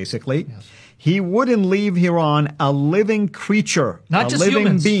sin, basically, He wouldn't leave hereon a living creature, Not a just living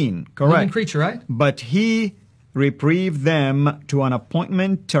humans. being, correct? Living creature, right? But He reprieved them to an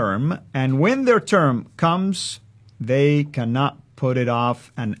appointment term, and when their term comes, they cannot put it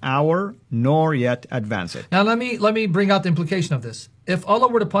off an hour, nor yet advance it. Now let me bring out the implication of this. If Allah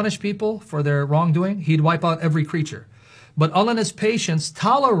were to punish people for their wrongdoing, He'd wipe out every creature. But Allah in His patience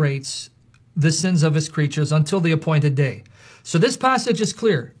tolerates the sins of His creatures until the appointed day. So this passage is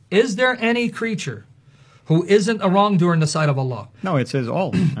clear. Is there any creature who isn't a wrongdoer in the sight of Allah? No, it says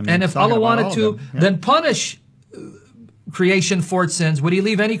all. I mean, And it's if talking Allah about wanted all of to them. Yeah. then punish creation for its sins, would he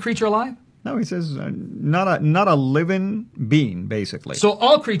leave any creature alive? No, he says not a living being, basically. So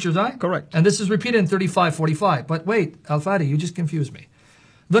all creatures, right? Correct. And this is repeated in 35:45. But wait, Al-Fadi, you just confused me.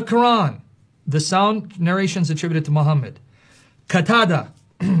 The Quran, the sound narrations attributed to Muhammad, Qatada,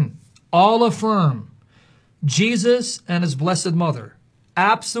 all affirm Jesus and his blessed mother,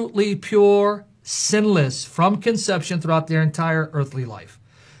 absolutely pure, sinless from conception throughout their entire earthly life.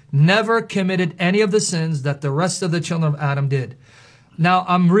 Never committed any of the sins that the rest of the children of Adam did. Now,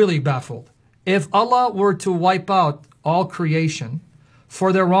 I'm really baffled. If Allah were to wipe out all creation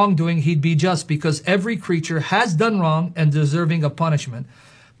for their wrongdoing, he'd be just, because every creature has done wrong and deserving of punishment.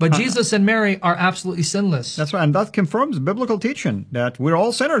 But Jesus and Mary are absolutely sinless. That's right. And that confirms biblical teaching that we're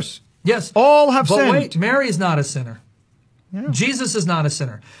all sinners. Yes. All have sinned. But wait, Mary is not a sinner. Yeah. Jesus is not a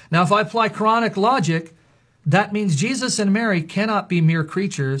sinner. Now, if I apply Quranic logic, that means Jesus and Mary cannot be mere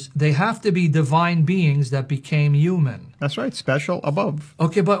creatures. They have to be divine beings that became human. That's right. Special above.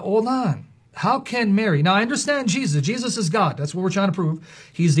 Okay, but hold on. How can Mary? Now, I understand Jesus. Jesus is God. That's what we're trying to prove.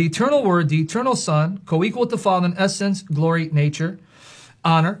 He's the eternal Word, the eternal Son, co-equal with the Father in essence, glory, nature,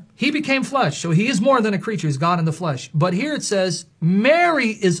 honor. He became flesh, so he is more than a creature. He's God in the flesh. But here it says,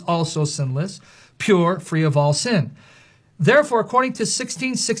 Mary is also sinless, pure, free of all sin. Therefore, according to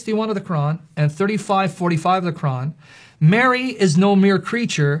 1661 of the Quran and 3545 of the Quran, Mary is no mere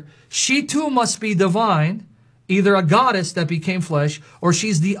creature. She too must be divine, either a goddess that became flesh, or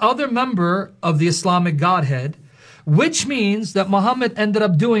she's the other member of the Islamic Godhead, which means that Muhammad ended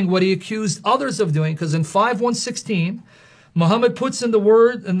up doing what he accused others of doing, because in 5116, Muhammad puts in the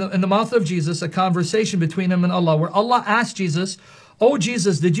word, in the mouth of Jesus, a conversation between him and Allah, where Allah asked Jesus, "Oh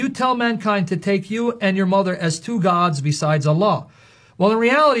Jesus, did you tell mankind to take you and your mother as two gods besides Allah?" Well, in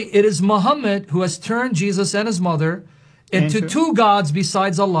reality, it is Muhammad who has turned Jesus and his mother into two gods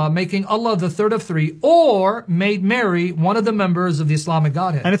besides Allah, making Allah the third of three, or made Mary one of the members of the Islamic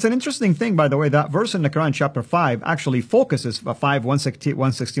Godhead. And it's an interesting thing, by the way, that verse in the Quran, chapter 5, actually focuses, 5, 116,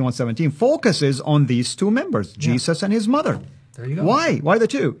 117, focuses on these two members, Jesus and his mother. There you go. Why? Why the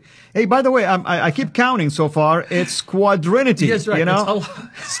two? Hey, by the way, I keep counting so far. It's quadrinity. Yes, right. You know? It's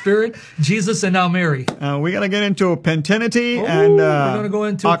Allah, Spirit, Jesus, and now Mary. We got to get into pentinity and we're going to go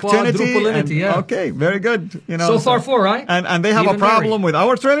into quadruplinity. Yeah. Okay, very good. You know, so far, four, right? And they have Even a problem Mary. with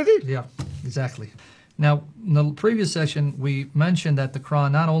our Trinity? Yeah, exactly. Now, in the previous session, we mentioned that the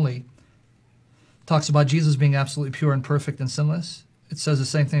Quran not only talks about Jesus being absolutely pure and perfect and sinless, it says the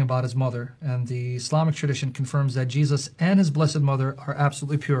same thing about his mother. And the Islamic tradition confirms that Jesus and his blessed mother are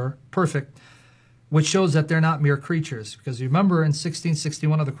absolutely pure, perfect, which shows that they're not mere creatures. Because you remember in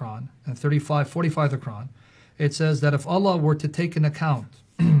 1661 of the Quran and 3545 of the Quran, it says that if Allah were to take into account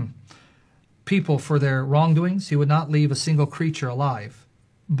people for their wrongdoings, he would not leave a single creature alive.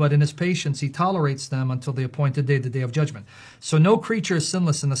 But in his patience, he tolerates them until the appointed day, the day of judgment. So no creature is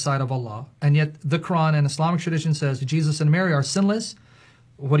sinless in the sight of Allah. And yet the Quran and Islamic tradition says Jesus and Mary are sinless.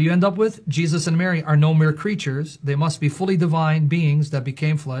 What do you end up with? Jesus and Mary are no mere creatures. They must be fully divine beings that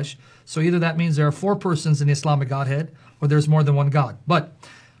became flesh. So either that means there are four persons in the Islamic Godhead, or there's more than one God. But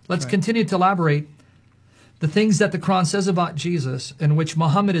let's continue to elaborate the things that the Quran says about Jesus, in which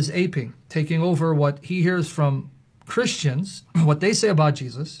Muhammad is aping, taking over what he hears from Christians, what they say about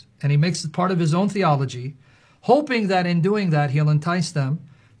Jesus, and he makes it part of his own theology, hoping that in doing that he'll entice them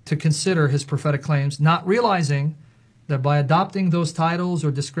to consider his prophetic claims, not realizing that by adopting those titles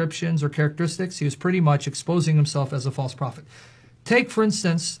or descriptions or characteristics, he was pretty much exposing himself as a false prophet. Take, for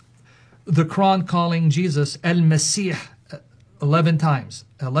instance, the Quran calling Jesus El-Masih 11 times.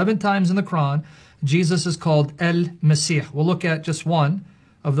 11 times in the Quran, Jesus is called El-Masih. We'll look at just one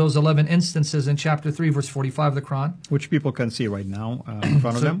of those 11 instances in chapter 3, verse 45 of the Quran. Which people can see right now in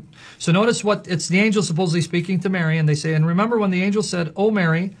front of them. So notice what, it's the angel supposedly speaking to Mary, and they say, and remember when the angel said, "O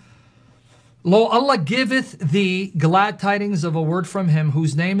Mary, lo, Allah giveth thee glad tidings of a word from him,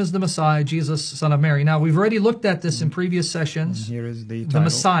 whose name is the Messiah, Jesus, son of Mary." Now, we've already looked at this in previous sessions. Here is the The title.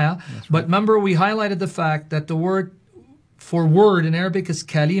 Messiah. That's But right. remember, we highlighted the fact that the word for word in Arabic is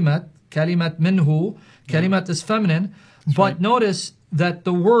kalimat. Kalimat minhu. Kalimat is feminine. But notice that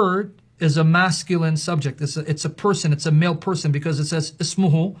the word is a masculine subject. It's a person. It's a male person, because it says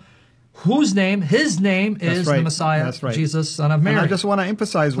ismuhu, whose name, his name is the Messiah, Jesus, son of Mary. And I just want to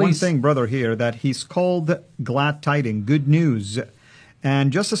emphasize one thing, brother, here, that he's called glad tidings, good news.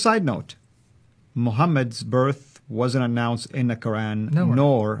 And just a side note, Muhammad's birth wasn't announced in the Quran,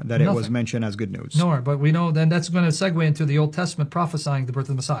 nor that it was mentioned as good news. Nor, but we know then that's going to segue into the Old Testament prophesying the birth of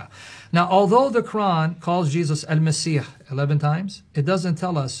the Messiah. Now, although the Quran calls Jesus Al-Masih 11 times, it doesn't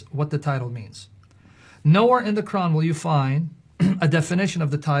tell us what the title means. Nowhere in the Quran will you find a definition of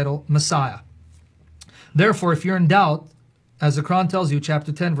the title Messiah. Therefore, if you're in doubt, as the Quran tells you,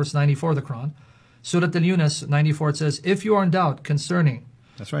 chapter 10, verse 94 of the Quran, Surah Al-Yunus 94, it says, if you are in doubt concerning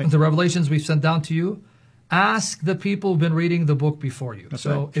That's right. the revelations we've sent down to you, ask the people who've been reading the book before you. That's so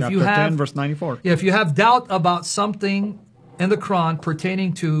right. if Chapter you have 10, verse 94. Yeah, if you have doubt about something in the Quran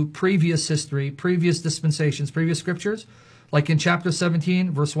pertaining to previous history, previous dispensations, previous scriptures, like in chapter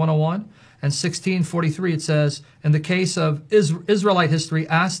 17, verse 101 and 1643, it says, in the case of Israelite history,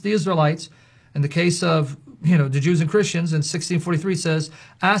 ask the Israelites. In the case of the Jews and Christians, in 1643 says,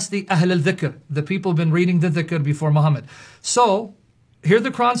 ask the Ahl al-Dhikr, the people who've been reading the Dhikr before Muhammad. So, here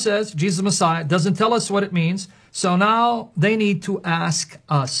the Quran says, Jesus Messiah, doesn't tell us what it means. So now they need to ask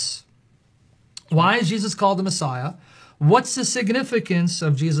us. Why is Jesus called the Messiah? What's the significance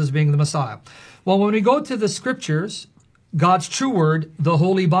of Jesus being the Messiah? Well, when we go to the scriptures, God's true word, the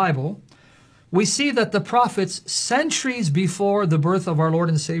Holy Bible, we see that the prophets, centuries before the birth of our Lord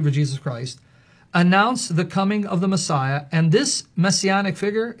and Savior Jesus Christ, announced the coming of the Messiah. And this messianic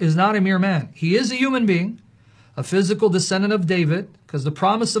figure is not a mere man. He is a human being, a physical descendant of David, because the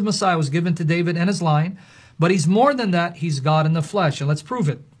promise of Messiah was given to David and his line. But he's more than that. He's God in the flesh. And let's prove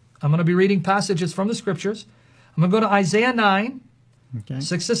it. I'm going to be reading passages from the scriptures. I'm going to go to Isaiah 9,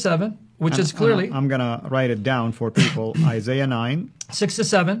 6 to 7, which is clearly... I'm going to write it down for people. Isaiah 9. 6 to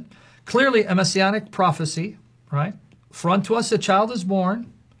 7. Clearly a messianic prophecy, right? For unto us a child is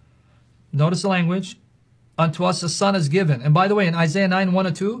born. Notice the language. Unto us a son is given. And by the way, in Isaiah 9, 1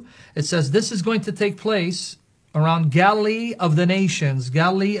 and 2, it says this is going to take place around Galilee of the nations,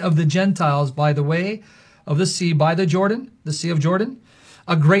 Galilee of the Gentiles, by the way of the sea, by the Jordan, the Sea of Jordan.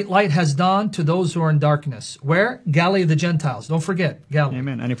 A great light has dawned to those who are in darkness. Where? Galilee of the Gentiles. Don't forget, Galilee.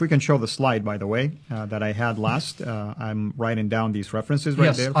 Amen. And if we can show the slide, by the way, that I had last, I'm writing down these references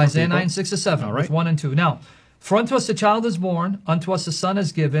right there. Yes, Isaiah 9, 6 to 7, All right. with 1 and 2. Now, for unto us a child is born, unto us a son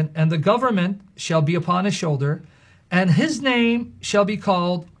is given, and the government shall be upon his shoulder, and his name shall be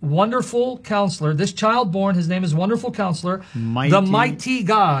called Wonderful Counselor. This child born, his name is Wonderful Counselor, the Mighty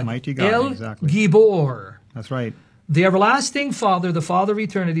God, El exactly. Gibor. That's right. The everlasting Father, the Father of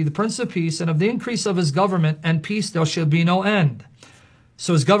eternity, the Prince of Peace, and of the increase of his government and peace there shall be no end.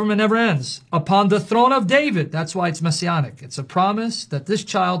 So his government never ends. Upon the throne of David, that's why it's messianic. It's a promise that this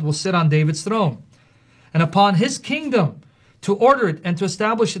child will sit on David's throne. And upon his kingdom, to order it and to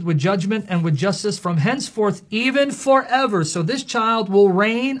establish it with judgment and with justice from henceforth, even forever. So this child will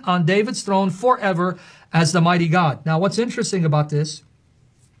reign on David's throne forever as the mighty God. Now, what's interesting about this,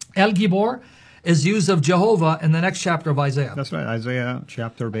 El Gibor is used of Jehovah in the next chapter of Isaiah. That's right. Isaiah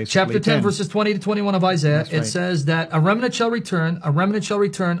chapter 10, verses 20 to 21 of Isaiah. It says that a remnant shall return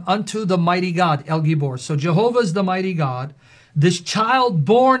unto the mighty God, El Gibor. So Jehovah is the mighty God. This child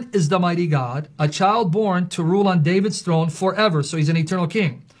born is the mighty God, a child born to rule on David's throne forever. So he's an eternal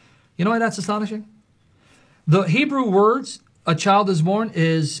king. You know why that's astonishing? The Hebrew words, a child is born,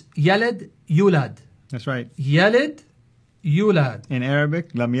 is Yalid Yulad. That's right. Yalid Yulad. In Arabic,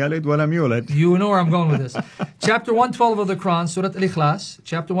 Lam Yalid wa Lam Yulad. You know where I'm going with this. Chapter 112 of the Quran, Surah Al-Ikhlas,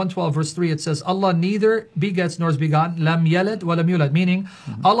 chapter 112, verse 3, it says, Allah neither begets nor is begotten, Lam Yalid wa Lam Yulad, meaning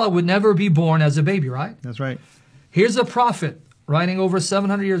Allah would never be born as a baby, right? That's right. Here's a prophet writing over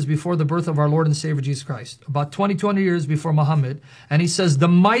 700 years before the birth of our Lord and Savior Jesus Christ, about 2,200 years before Muhammad, and he says, the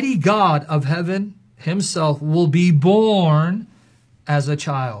mighty God of heaven himself will be born as a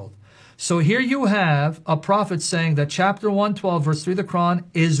child. So here you have a prophet saying that chapter 112, verse 3 of the Quran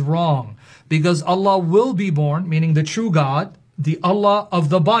is wrong, because Allah will be born, meaning the true God, the Allah of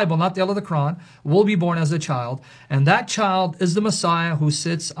the Bible, not the Allah of the Quran, will be born as a child, and that child is the Messiah who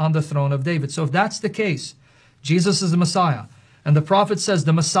sits on the throne of David. So if that's the case, Jesus is the Messiah, and the prophet says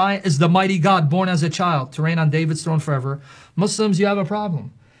the Messiah is the mighty God born as a child to reign on David's throne forever, Muslims, you have a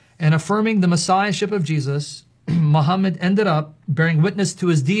problem. And affirming the Messiahship of Jesus, Muhammad ended up bearing witness to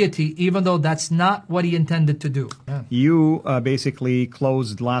his deity, even though that's not what he intended to do. Yeah. You basically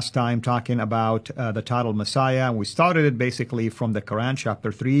closed last time talking about the title Messiah. We started it basically from the Quran,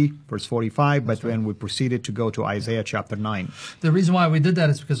 chapter 3, verse 45, but then we proceeded to go to Isaiah chapter 9. The reason why we did that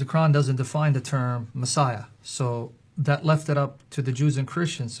is because the Quran doesn't define the term Messiah. So that left it up to the Jews and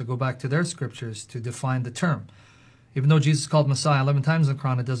Christians to go back to their scriptures to define the term. Even though Jesus is called Messiah 11 times in the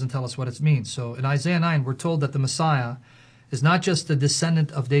Quran, it doesn't tell us what it means. So in Isaiah 9, we're told that the Messiah is not just the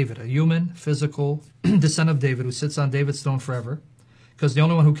descendant of David, a human, physical descendant of David who sits on David's throne forever, because the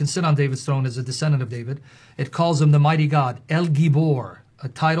only one who can sit on David's throne is a descendant of David. It calls him the mighty God, El Gibor, a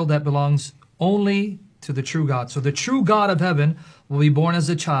title that belongs only to the true God. So the true God of heaven will be born as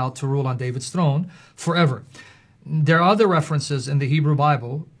a child to rule on David's throne forever. There are other references in the Hebrew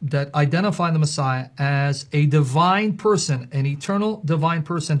Bible that identify the Messiah as a divine person, an eternal divine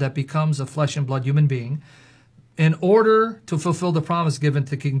person that becomes a flesh and blood human being in order to fulfill the promise given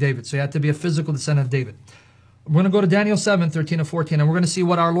to King David. So he had to be a physical descendant of David. We're going to go to Daniel 7, 13 and 14, and we're going to see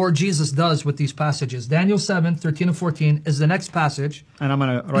what our Lord Jesus does with these passages. Daniel 7, 13 and 14 is the next passage. And I'm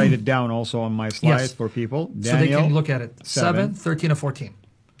going to write it down also on my slides for people. Daniel so they can look at it. 7, 13 and 14.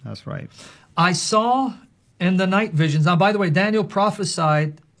 That's right. I saw in the night visions. Now, by the way, Daniel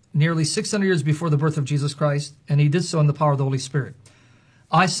prophesied nearly 600 years before the birth of Jesus Christ, and he did so in the power of the Holy Spirit.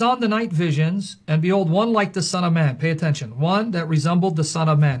 I saw in the night visions, and behold, one like the Son of Man. Pay attention. One that resembled the Son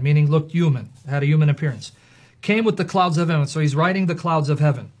of Man, meaning looked human, had a human appearance. Came with the clouds of heaven. So he's riding the clouds of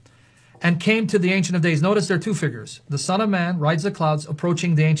heaven. And came to the Ancient of Days. Notice there are two figures. The Son of Man rides the clouds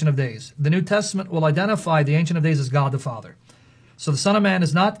approaching the Ancient of Days. The New Testament will identify the Ancient of Days as God the Father. So the Son of Man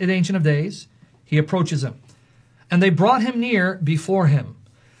is not the Ancient of Days. He approaches him. And they brought him near before him.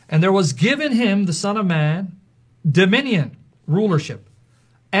 And there was given him, the Son of Man, dominion, rulership,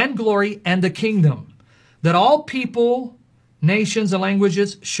 and glory, and the kingdom, that all people, nations, and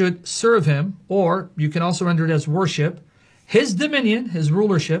languages should serve him, or you can also render it as worship. His dominion, his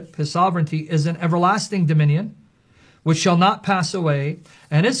rulership, his sovereignty is an everlasting dominion, which shall not pass away,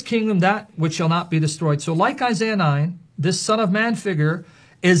 and his kingdom that which shall not be destroyed. So like Isaiah 9, this Son of Man figure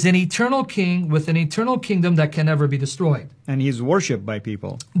is an eternal king with an eternal kingdom that can never be destroyed. And he's worshipped by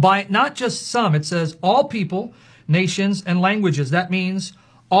people. By not just some, it says all people, nations, and languages. That means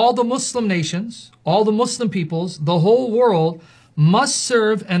all the Muslim nations, all the Muslim peoples, the whole world must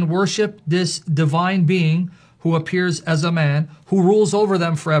serve and worship this divine being who appears as a man, who rules over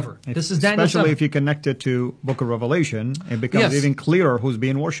them forever. This is Daniel 7. Especially if you connect it to Book of Revelation, it becomes even clearer who's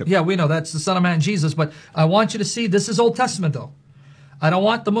being worshipped. Yeah, we know that's the Son of Man, Jesus. But I want you to see, this is Old Testament, though. I don't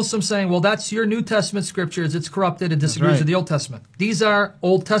want the Muslims saying, well, that's your New Testament scriptures. It's corrupted. It disagrees with the Old Testament. These are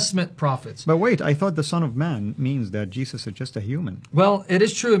Old Testament prophets. But wait, I thought the Son of Man means that Jesus is just a human. Well, it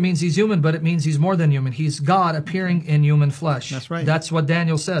is true. It means he's human, but it means he's more than human. He's God appearing in human flesh. That's right. That's what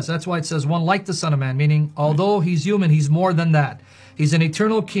Daniel says. That's why it says one like the Son of Man, meaning although he's human, he's more than that. He's an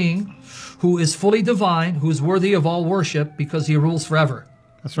eternal king who is fully divine, who is worthy of all worship because he rules forever.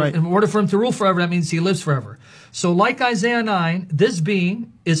 That's right. In order for him to rule forever, that means he lives forever. So like Isaiah 9, this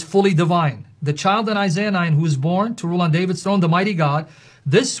being is fully divine. The child in Isaiah 9 who is born to rule on David's throne, the mighty God,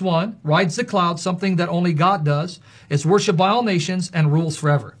 this one rides the cloud, something that only God does, is worshipped by all nations and rules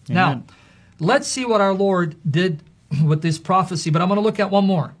forever. Amen. Now, let's see what our Lord did with this prophecy, but I'm going to look at one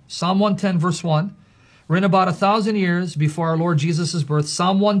more. Psalm 110, verse 1, written about 1,000 years before our Lord Jesus' birth.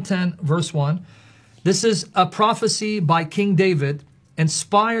 Psalm 110, verse 1. This is a prophecy by King David,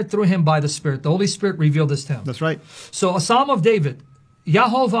 inspired through him by the Spirit. The Holy Spirit revealed this to him. That's right. So a Psalm of David.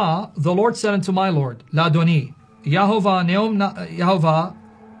 Yahovah, the Lord said unto my Lord, Ladoni. Yahovah, Neom Yahovah,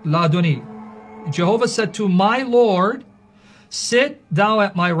 Ladoni. Jehovah said to my Lord, sit thou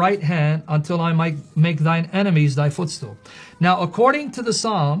at my right hand until I might make thine enemies thy footstool. Now, according to the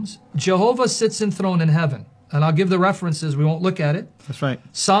Psalms, Jehovah sits enthroned in heaven. And I'll give the references. We won't look at it. That's right.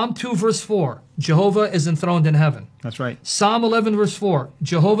 Psalm 2, verse 4. Jehovah is enthroned in heaven. That's right. Psalm 11, verse 4.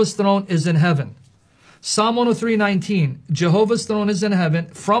 Jehovah's throne is in heaven. Psalm 103, 19. Jehovah's throne is in heaven,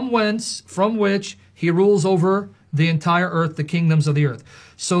 from which he rules over the entire earth, the kingdoms of the earth.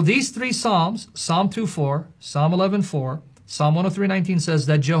 So these three Psalms, Psalm 2, 4, Psalm 11, 4, Psalm 103, 19 says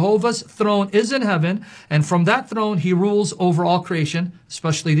that Jehovah's throne is in heaven, and from that throne he rules over all creation,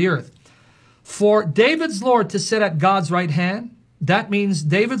 especially the earth. For David's Lord to sit at God's right hand, that means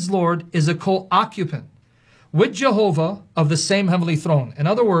David's Lord is a co-occupant with Jehovah of the same heavenly throne. In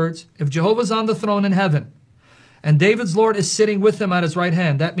other words, if Jehovah's on the throne in heaven and David's Lord is sitting with him at his right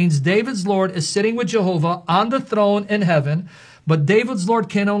hand, that means David's Lord is sitting with Jehovah on the throne in heaven, but David's Lord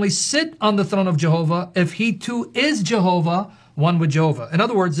can only sit on the throne of Jehovah if he too is Jehovah, one with Jehovah. In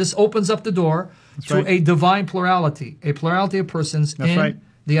other words, this opens up the door to a divine plurality, a plurality of persons in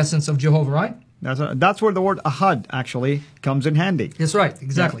the essence of Jehovah, right? That's where the word ahad actually comes in handy. That's right,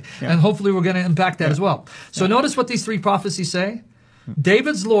 exactly. And hopefully we're going to unpack that as well. So notice what these three prophecies say.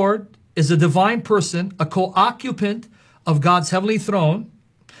 David's Lord is a divine person, a co-occupant of God's heavenly throne.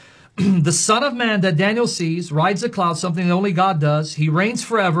 The Son of Man that Daniel sees rides a cloud, something that only God does. He reigns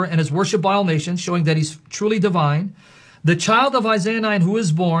forever and is worshipped by all nations, showing that he's truly divine. The child of Isaiah 9 who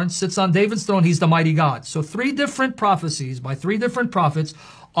is born sits on David's throne. He's the mighty God. So three different prophecies by three different prophets,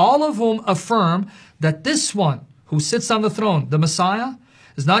 all of whom affirm that this one who sits on the throne, the Messiah,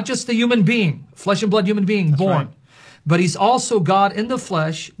 is not just a human being, flesh and blood human being born, but he's also God in the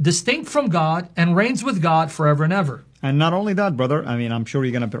flesh, distinct from God, and reigns with God forever and ever. And not only that, brother, I mean, I'm sure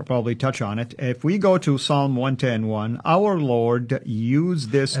you're going to probably touch on it. If we go to Psalm 110:1, our Lord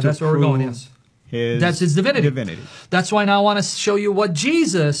used this And to that's where we're prove going, yes. his, That's his divinity. That's why now I want to show you what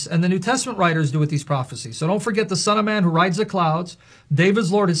Jesus and the New Testament writers do with these prophecies. So don't forget the Son of Man who rides the clouds,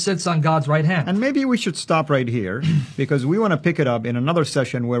 David's Lord who sits on God's right hand. And maybe we should stop right here because we want to pick it up in another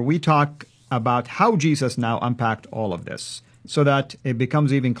session where we talk about how Jesus now unpacked all of this so that it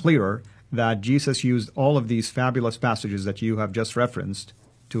becomes even clearer that Jesus used all of these fabulous passages that you have just referenced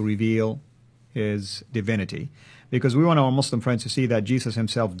to reveal his divinity. Because we want our Muslim friends to see that Jesus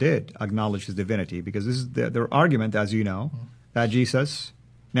himself did acknowledge his divinity. Because this is their argument, as you know, that Jesus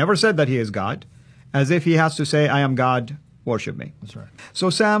never said that he is God, as if he has to say, I am God, worship me. That's right. So,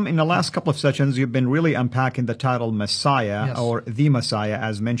 Sam, in the last couple of sessions, you've been really unpacking the title Messiah, Yes. or the Messiah,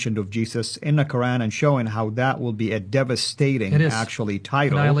 as mentioned of Jesus in the Quran, and showing how that will be a devastating, It is. actually,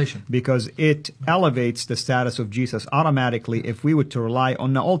 title. Annihilation. Because it elevates the status of Jesus automatically if we were to rely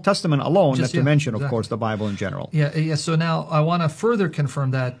on the Old Testament alone, not to mention, of course, the Bible in general. Yeah. So now I want to further confirm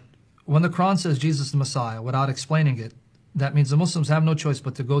that when the Quran says Jesus is the Messiah, without explaining it, that means the Muslims have no choice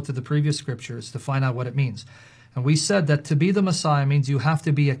but to go to the previous scriptures to find out what it means. And we said that to be the Messiah means you have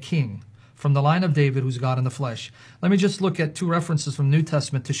to be a king from the line of David, who's God in the flesh. Let me just look at two references from the New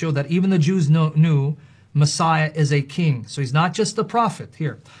Testament to show that even the Jews knew Messiah is a king. So he's not just a prophet.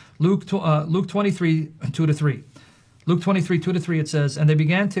 Here, Luke 23, 2-3. Luke 23, 2-3, it says, and they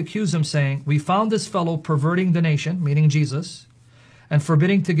began to accuse him, saying, we found this fellow perverting the nation, meaning Jesus, and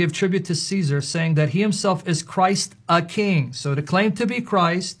forbidding to give tribute to Caesar, saying that he himself is Christ, a king. So to claim to be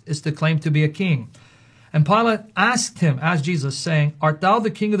Christ is to claim to be a king. And Pilate asked Jesus, saying, art thou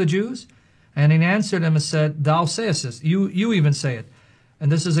the king of the Jews? And he answered him and said, thou sayest this. You even say it. And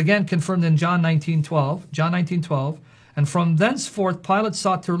this is again confirmed in John 19:12. John 19:12. And from thenceforth Pilate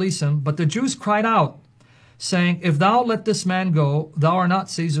sought to release him, but the Jews cried out, saying, if thou let this man go, thou art not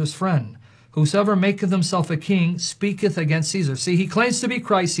Caesar's friend. Whosoever maketh himself a king speaketh against Caesar. See, he claims to be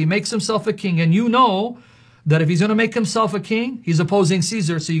Christ. He makes himself a king. And you know that if he's going to make himself a king, he's opposing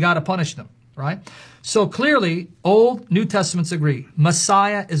Caesar, so you got to punish them, right? So clearly, Old, New Testaments agree.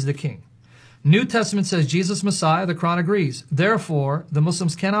 Messiah is the king. New Testament says Jesus Messiah. The Quran agrees. Therefore, the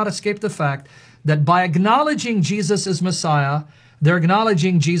Muslims cannot escape the fact that by acknowledging Jesus is Messiah, they're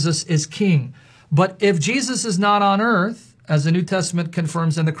acknowledging Jesus is king. But if Jesus is not on earth, as the New Testament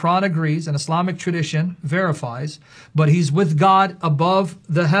confirms and the Quran agrees and Islamic tradition verifies, but he's with God above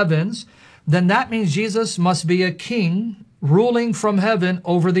the heavens, then that means Jesus must be a king ruling from heaven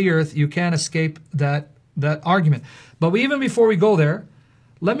over the earth. You can't escape that argument. But even before we go there,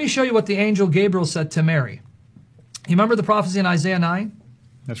 let me show you what the angel Gabriel said to Mary. You remember the prophecy in Isaiah 9?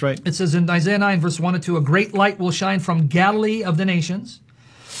 That's right. It says in Isaiah 9, verse 1-2, a great light will shine from Galilee of the nations,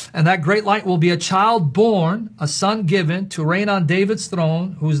 and that great light will be a child born, a son given to reign on David's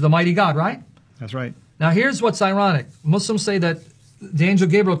throne, who is the mighty God, right? That's right. Now here's what's ironic. Muslims say that the angel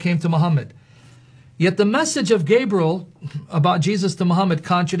Gabriel came to Muhammad. Yet the message of Gabriel about Jesus to Muhammad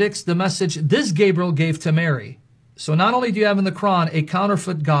contradicts the message this Gabriel gave to Mary. So not only do you have in the Quran a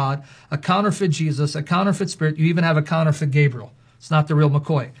counterfeit God, a counterfeit Jesus, a counterfeit spirit, you even have a counterfeit Gabriel. It's not the real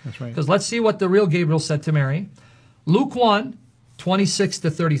McCoy. That's right. Because let's see what the real Gabriel said to Mary. Luke 1,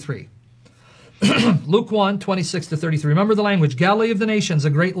 26-33. Luke 1, 26-33. Remember the language. Galilee of the nations,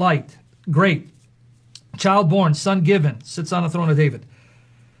 a great light. Great. Child born, son given, sits on the throne of David.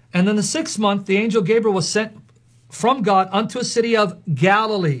 And in the 6th month, the angel Gabriel was sent from God unto a city of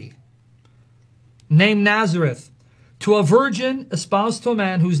Galilee, named Nazareth, to a virgin espoused to a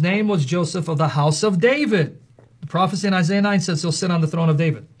man whose name was Joseph of the house of David. The prophecy in Isaiah 9 says he'll sit on the throne of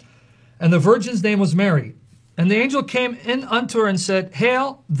David. And the virgin's name was Mary. And the angel came in unto her and said,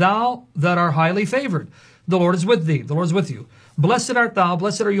 hail, thou that art highly favored. The Lord is with thee. The Lord is with you. Blessed art thou,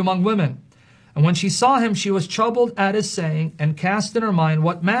 blessed are you among women. And when she saw him, she was troubled at his saying, and cast in her mind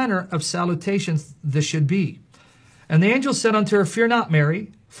what manner of salutation this should be. And the angel said unto her, fear not,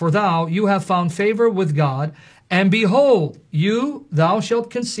 Mary, for you have found favor with God. And behold, thou shalt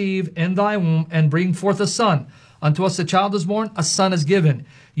conceive in thy womb, and bring forth a son. Unto us a child is born, a son is given.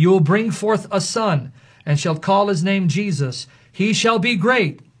 You will bring forth a son, and shalt call his name Jesus. He shall be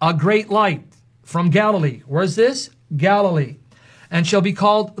great, a great light from Galilee. Where's this? Galilee. And shall be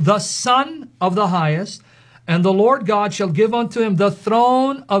called the Son of the Highest. And the Lord God shall give unto him the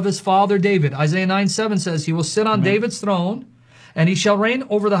throne of his father David. Isaiah 9:7 says, he will sit on David's throne, and he shall reign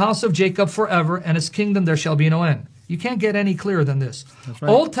over the house of Jacob forever, and his kingdom there shall be no end. You can't get any clearer than this. That's right.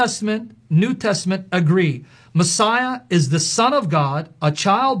 Old Testament, New Testament agree. Messiah is the Son of God, a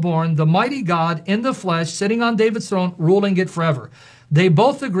child born, the mighty God in the flesh, sitting on David's throne, ruling it forever. They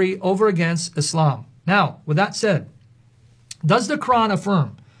both agree over against Islam. Now, with that said, Does the Quran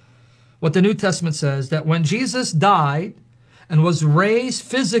affirm what the New Testament says, that when Jesus died and was raised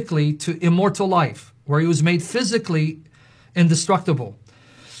physically to immortal life, where he was made physically indestructible,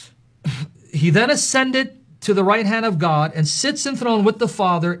 he then ascended to the right hand of God and sits enthroned with the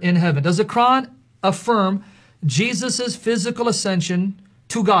Father in heaven? Does the Quran affirm Jesus' physical ascension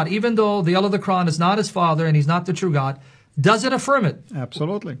to God, even though the Allah of the Quran is not his Father and he's not the true God? Does it affirm it?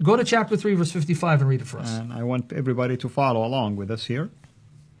 Absolutely. Go to chapter 3, verse 55 and read it for us. And I want everybody to follow along with us here.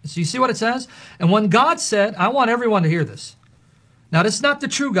 So you see what it says? And when God said, I want everyone to hear this. Now, this is not the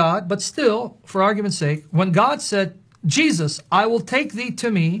true God, but still, for argument's sake, when God said, Jesus, I will take thee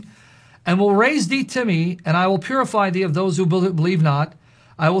to me and will raise thee to me, and I will purify thee of those who believe not.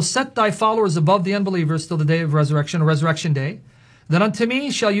 I will set thy followers above the unbelievers till the day of resurrection, or resurrection day. Then unto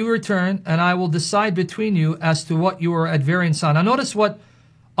me shall you return, and I will decide between you as to what you are at variance on. Now notice what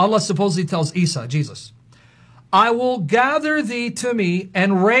Allah supposedly tells Isa, Jesus. I will gather thee to me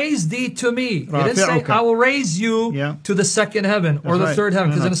and raise thee to me. It didn't say, I will raise you to the second heaven or the third heaven.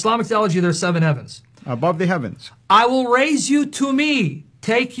 Because in Islamic theology, there are 7 heavens. Above the heavens. I will raise you to me,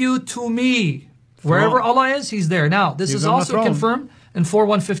 take you to me. Wherever Allah is, he's there. Now, this is also confirmed in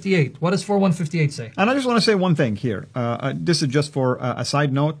 4:158. What does 4:158 say? And I just want to say one thing here. This is just for a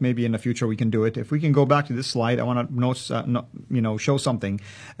side note. Maybe in the future we can do it. If we can go back to this slide, I want to show something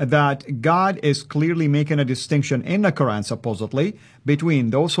that God is clearly making a distinction in the Quran, supposedly,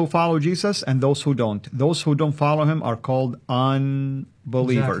 between those who follow Jesus and those who don't. Those who don't follow him are called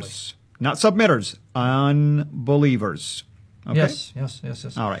unbelievers, not submitters, unbelievers. Okay?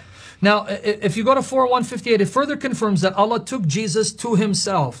 Yes. All right. Now, if you go to 4:158, it further confirms that Allah took Jesus to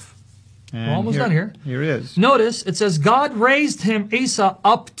himself. And we're almost done here. Here it is. Notice, it says, God raised him, Isa,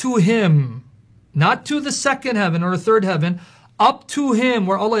 up to him. Not to the second heaven or the third heaven. Up to him,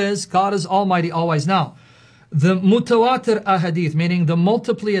 where Allah is. God is almighty, always. Now, the mutawatir ahadith, meaning the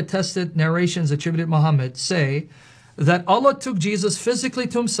multiply attested narrations attributed to Muhammad, say that Allah took Jesus physically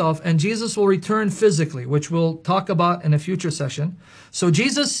to himself, and Jesus will return physically, which we'll talk about in a future session. So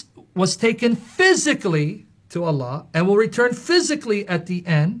Jesus was taken physically to Allah and will return physically at the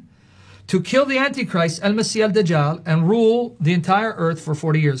end to kill the Antichrist, Al-Masih al-Dajjal, and rule the entire earth for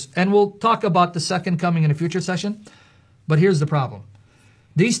 40 years. And we'll talk about the second coming in a future session. But here's the problem.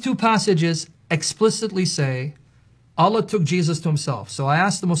 These 2 passages explicitly say Allah took Jesus to himself. So I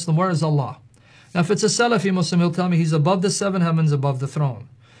asked the Muslim, where is Allah? Now, if it's a Salafi Muslim, he'll tell me he's above the 7 heavens, above the throne.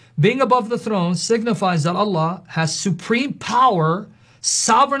 Being above the throne signifies that Allah has supreme power,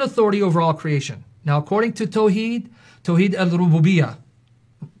 sovereign authority over all creation. Now, according to Tawheed al-Rububiyyah,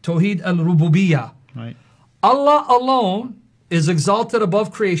 Right. Allah alone is exalted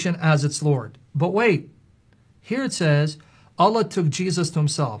above creation as its Lord. But wait, here it says, Allah took Jesus to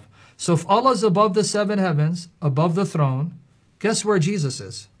himself. So if Allah is above the 7 heavens, above the throne, guess where Jesus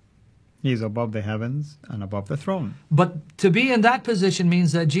is? He's above the heavens and above the throne. But to be in that position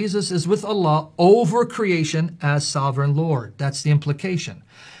means that Jesus is with Allah over creation as sovereign Lord. That's the implication.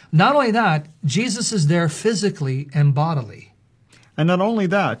 Not only that, Jesus is there physically and bodily. And not only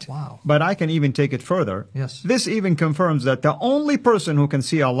that, wow, but I can even take it further. Yes. This even confirms that the only person who can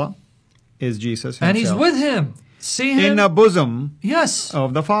see Allah is Jesus himself. And he's with him. See him? In the bosom yes.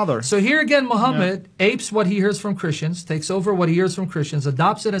 of the Father. So here again, Muhammad apes what he hears from Christians, takes over what he hears from Christians,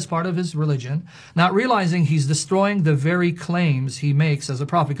 adopts it as part of his religion, not realizing he's destroying the very claims he makes as a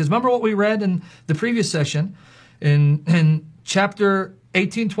prophet. Because remember what we read in the previous session, in chapter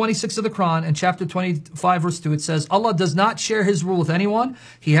 18:26 of the Quran and chapter 25 verse 2, it says, Allah does not share his rule with anyone.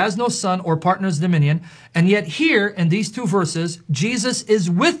 He has no son or partner's dominion. And yet here in these 2 verses, Jesus is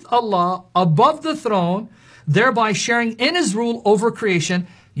with Allah above the throne, thereby sharing in his rule over creation.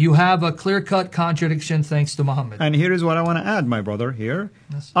 You have a clear-cut contradiction thanks to Muhammad. And here is what I want to add, my brother, here.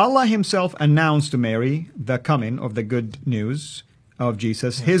 Yes. Allah himself announced to Mary the coming of the good news of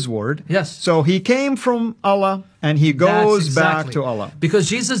Jesus, his word. Yes. So he came from Allah and he goes back to Allah. Because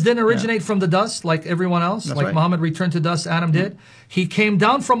Jesus didn't originate from the dust like everyone else, That's like right. Muhammad returned to dust, Adam did. He came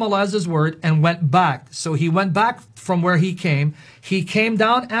down from Allah as his word and went back. So he went back from where he came. He came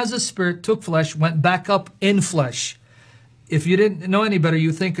down as a spirit, took flesh, went back up in flesh. If you didn't know any better,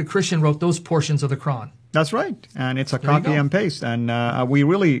 you think a Christian wrote those portions of the Quran. That's right. And it's a copy and paste. And we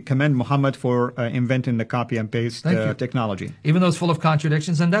really commend Muhammad for inventing the copy and paste technology. Even though it's full of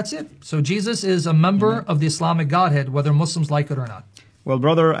contradictions, and that's it. So Jesus is a member of the Islamic Godhead, whether Muslims like it or not. Well,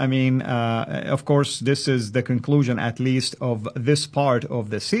 brother, I mean, of course, this is the conclusion, at least, of this part of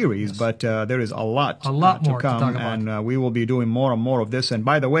the series, but there is a lot more to come, talk about. and we will be doing more and more of this. And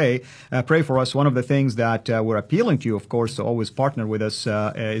by the way, pray for us. One of the things that we're appealing to you, of course, to always partner with us,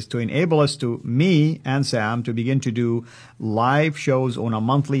 is to enable us me and Sam, to begin to do live shows on a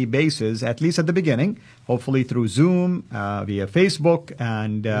monthly basis, at least at the beginning, hopefully through Zoom, via Facebook,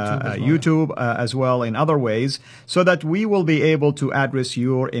 and YouTube as well in other ways, so that we will be able to address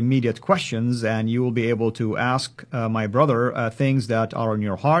your immediate questions, and you will be able to ask my brother things that are on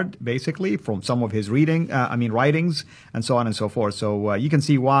your heart, basically, from some of his writings, and so on and so forth. So you can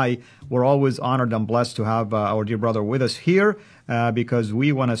see why we're always honored and blessed to have our dear brother with us here, because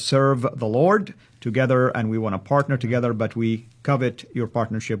we want to serve the Lord together, and we want to partner together, but we covet your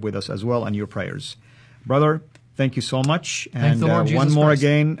partnership with us as well, and your prayers. Brother, thank you so much. Thank And the Lord Jesus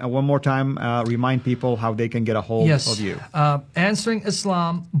Christ. One more time, remind people how they can get a hold of you.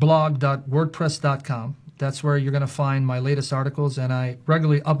 AnsweringislamBlog.wordpress.com. That's where you're going to find my latest articles, and I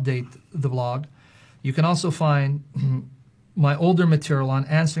regularly update the blog. You can also find my older material on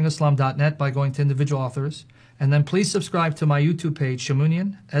answeringislam.net by going to individual authors. And then please subscribe to my YouTube page,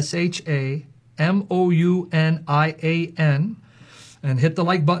 Shamounian, ShaMounian, and hit the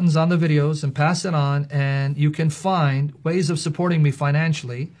like buttons on the videos and pass it on. And you can find ways of supporting me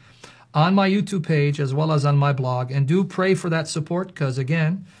financially on my YouTube page as well as on my blog. And do pray for that support, because,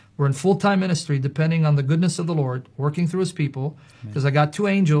 again, we're in full-time ministry, depending on the goodness of the Lord, working through his people, because I got 2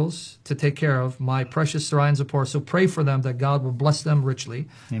 angels to take care of, my precious Cira and Zipporah. So pray for them, that God will bless them richly.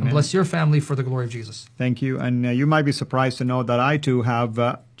 Amen. And bless your family for the glory of Jesus. Thank you. And you might be surprised to know that I, too,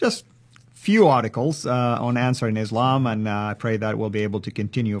 have just few articles on Answering Islam, and I pray that we'll be able to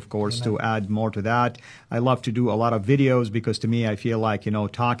continue, of course, to add more to that. I love to do a lot of videos, because to me, I feel like,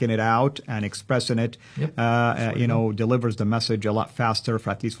 talking it out and expressing it, delivers the message a lot faster,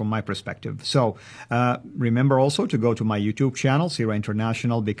 at least from my perspective. So remember also to go to my YouTube channel, Cira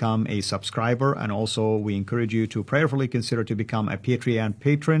International, become a subscriber, and also we encourage you to prayerfully consider to become a Patreon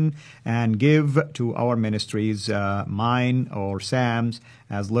patron and give to our ministries, mine or Sam's,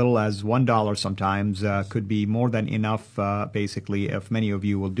 as little as $1 sometimes, could be more than enough, basically, if many of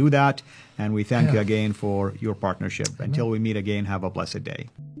you will do that. And we thank you again for your partnership. Amen. Until we meet again, have a blessed day.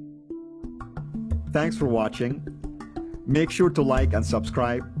 Thanks for watching. Make sure to like and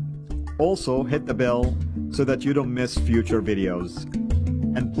subscribe. Also, hit the bell so that you don't miss future videos.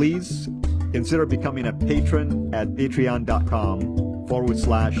 And please consider becoming a patron at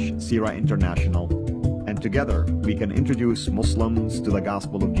patreon.com/Cira International. And together we can introduce Muslims to the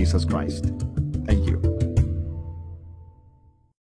gospel of Jesus Christ.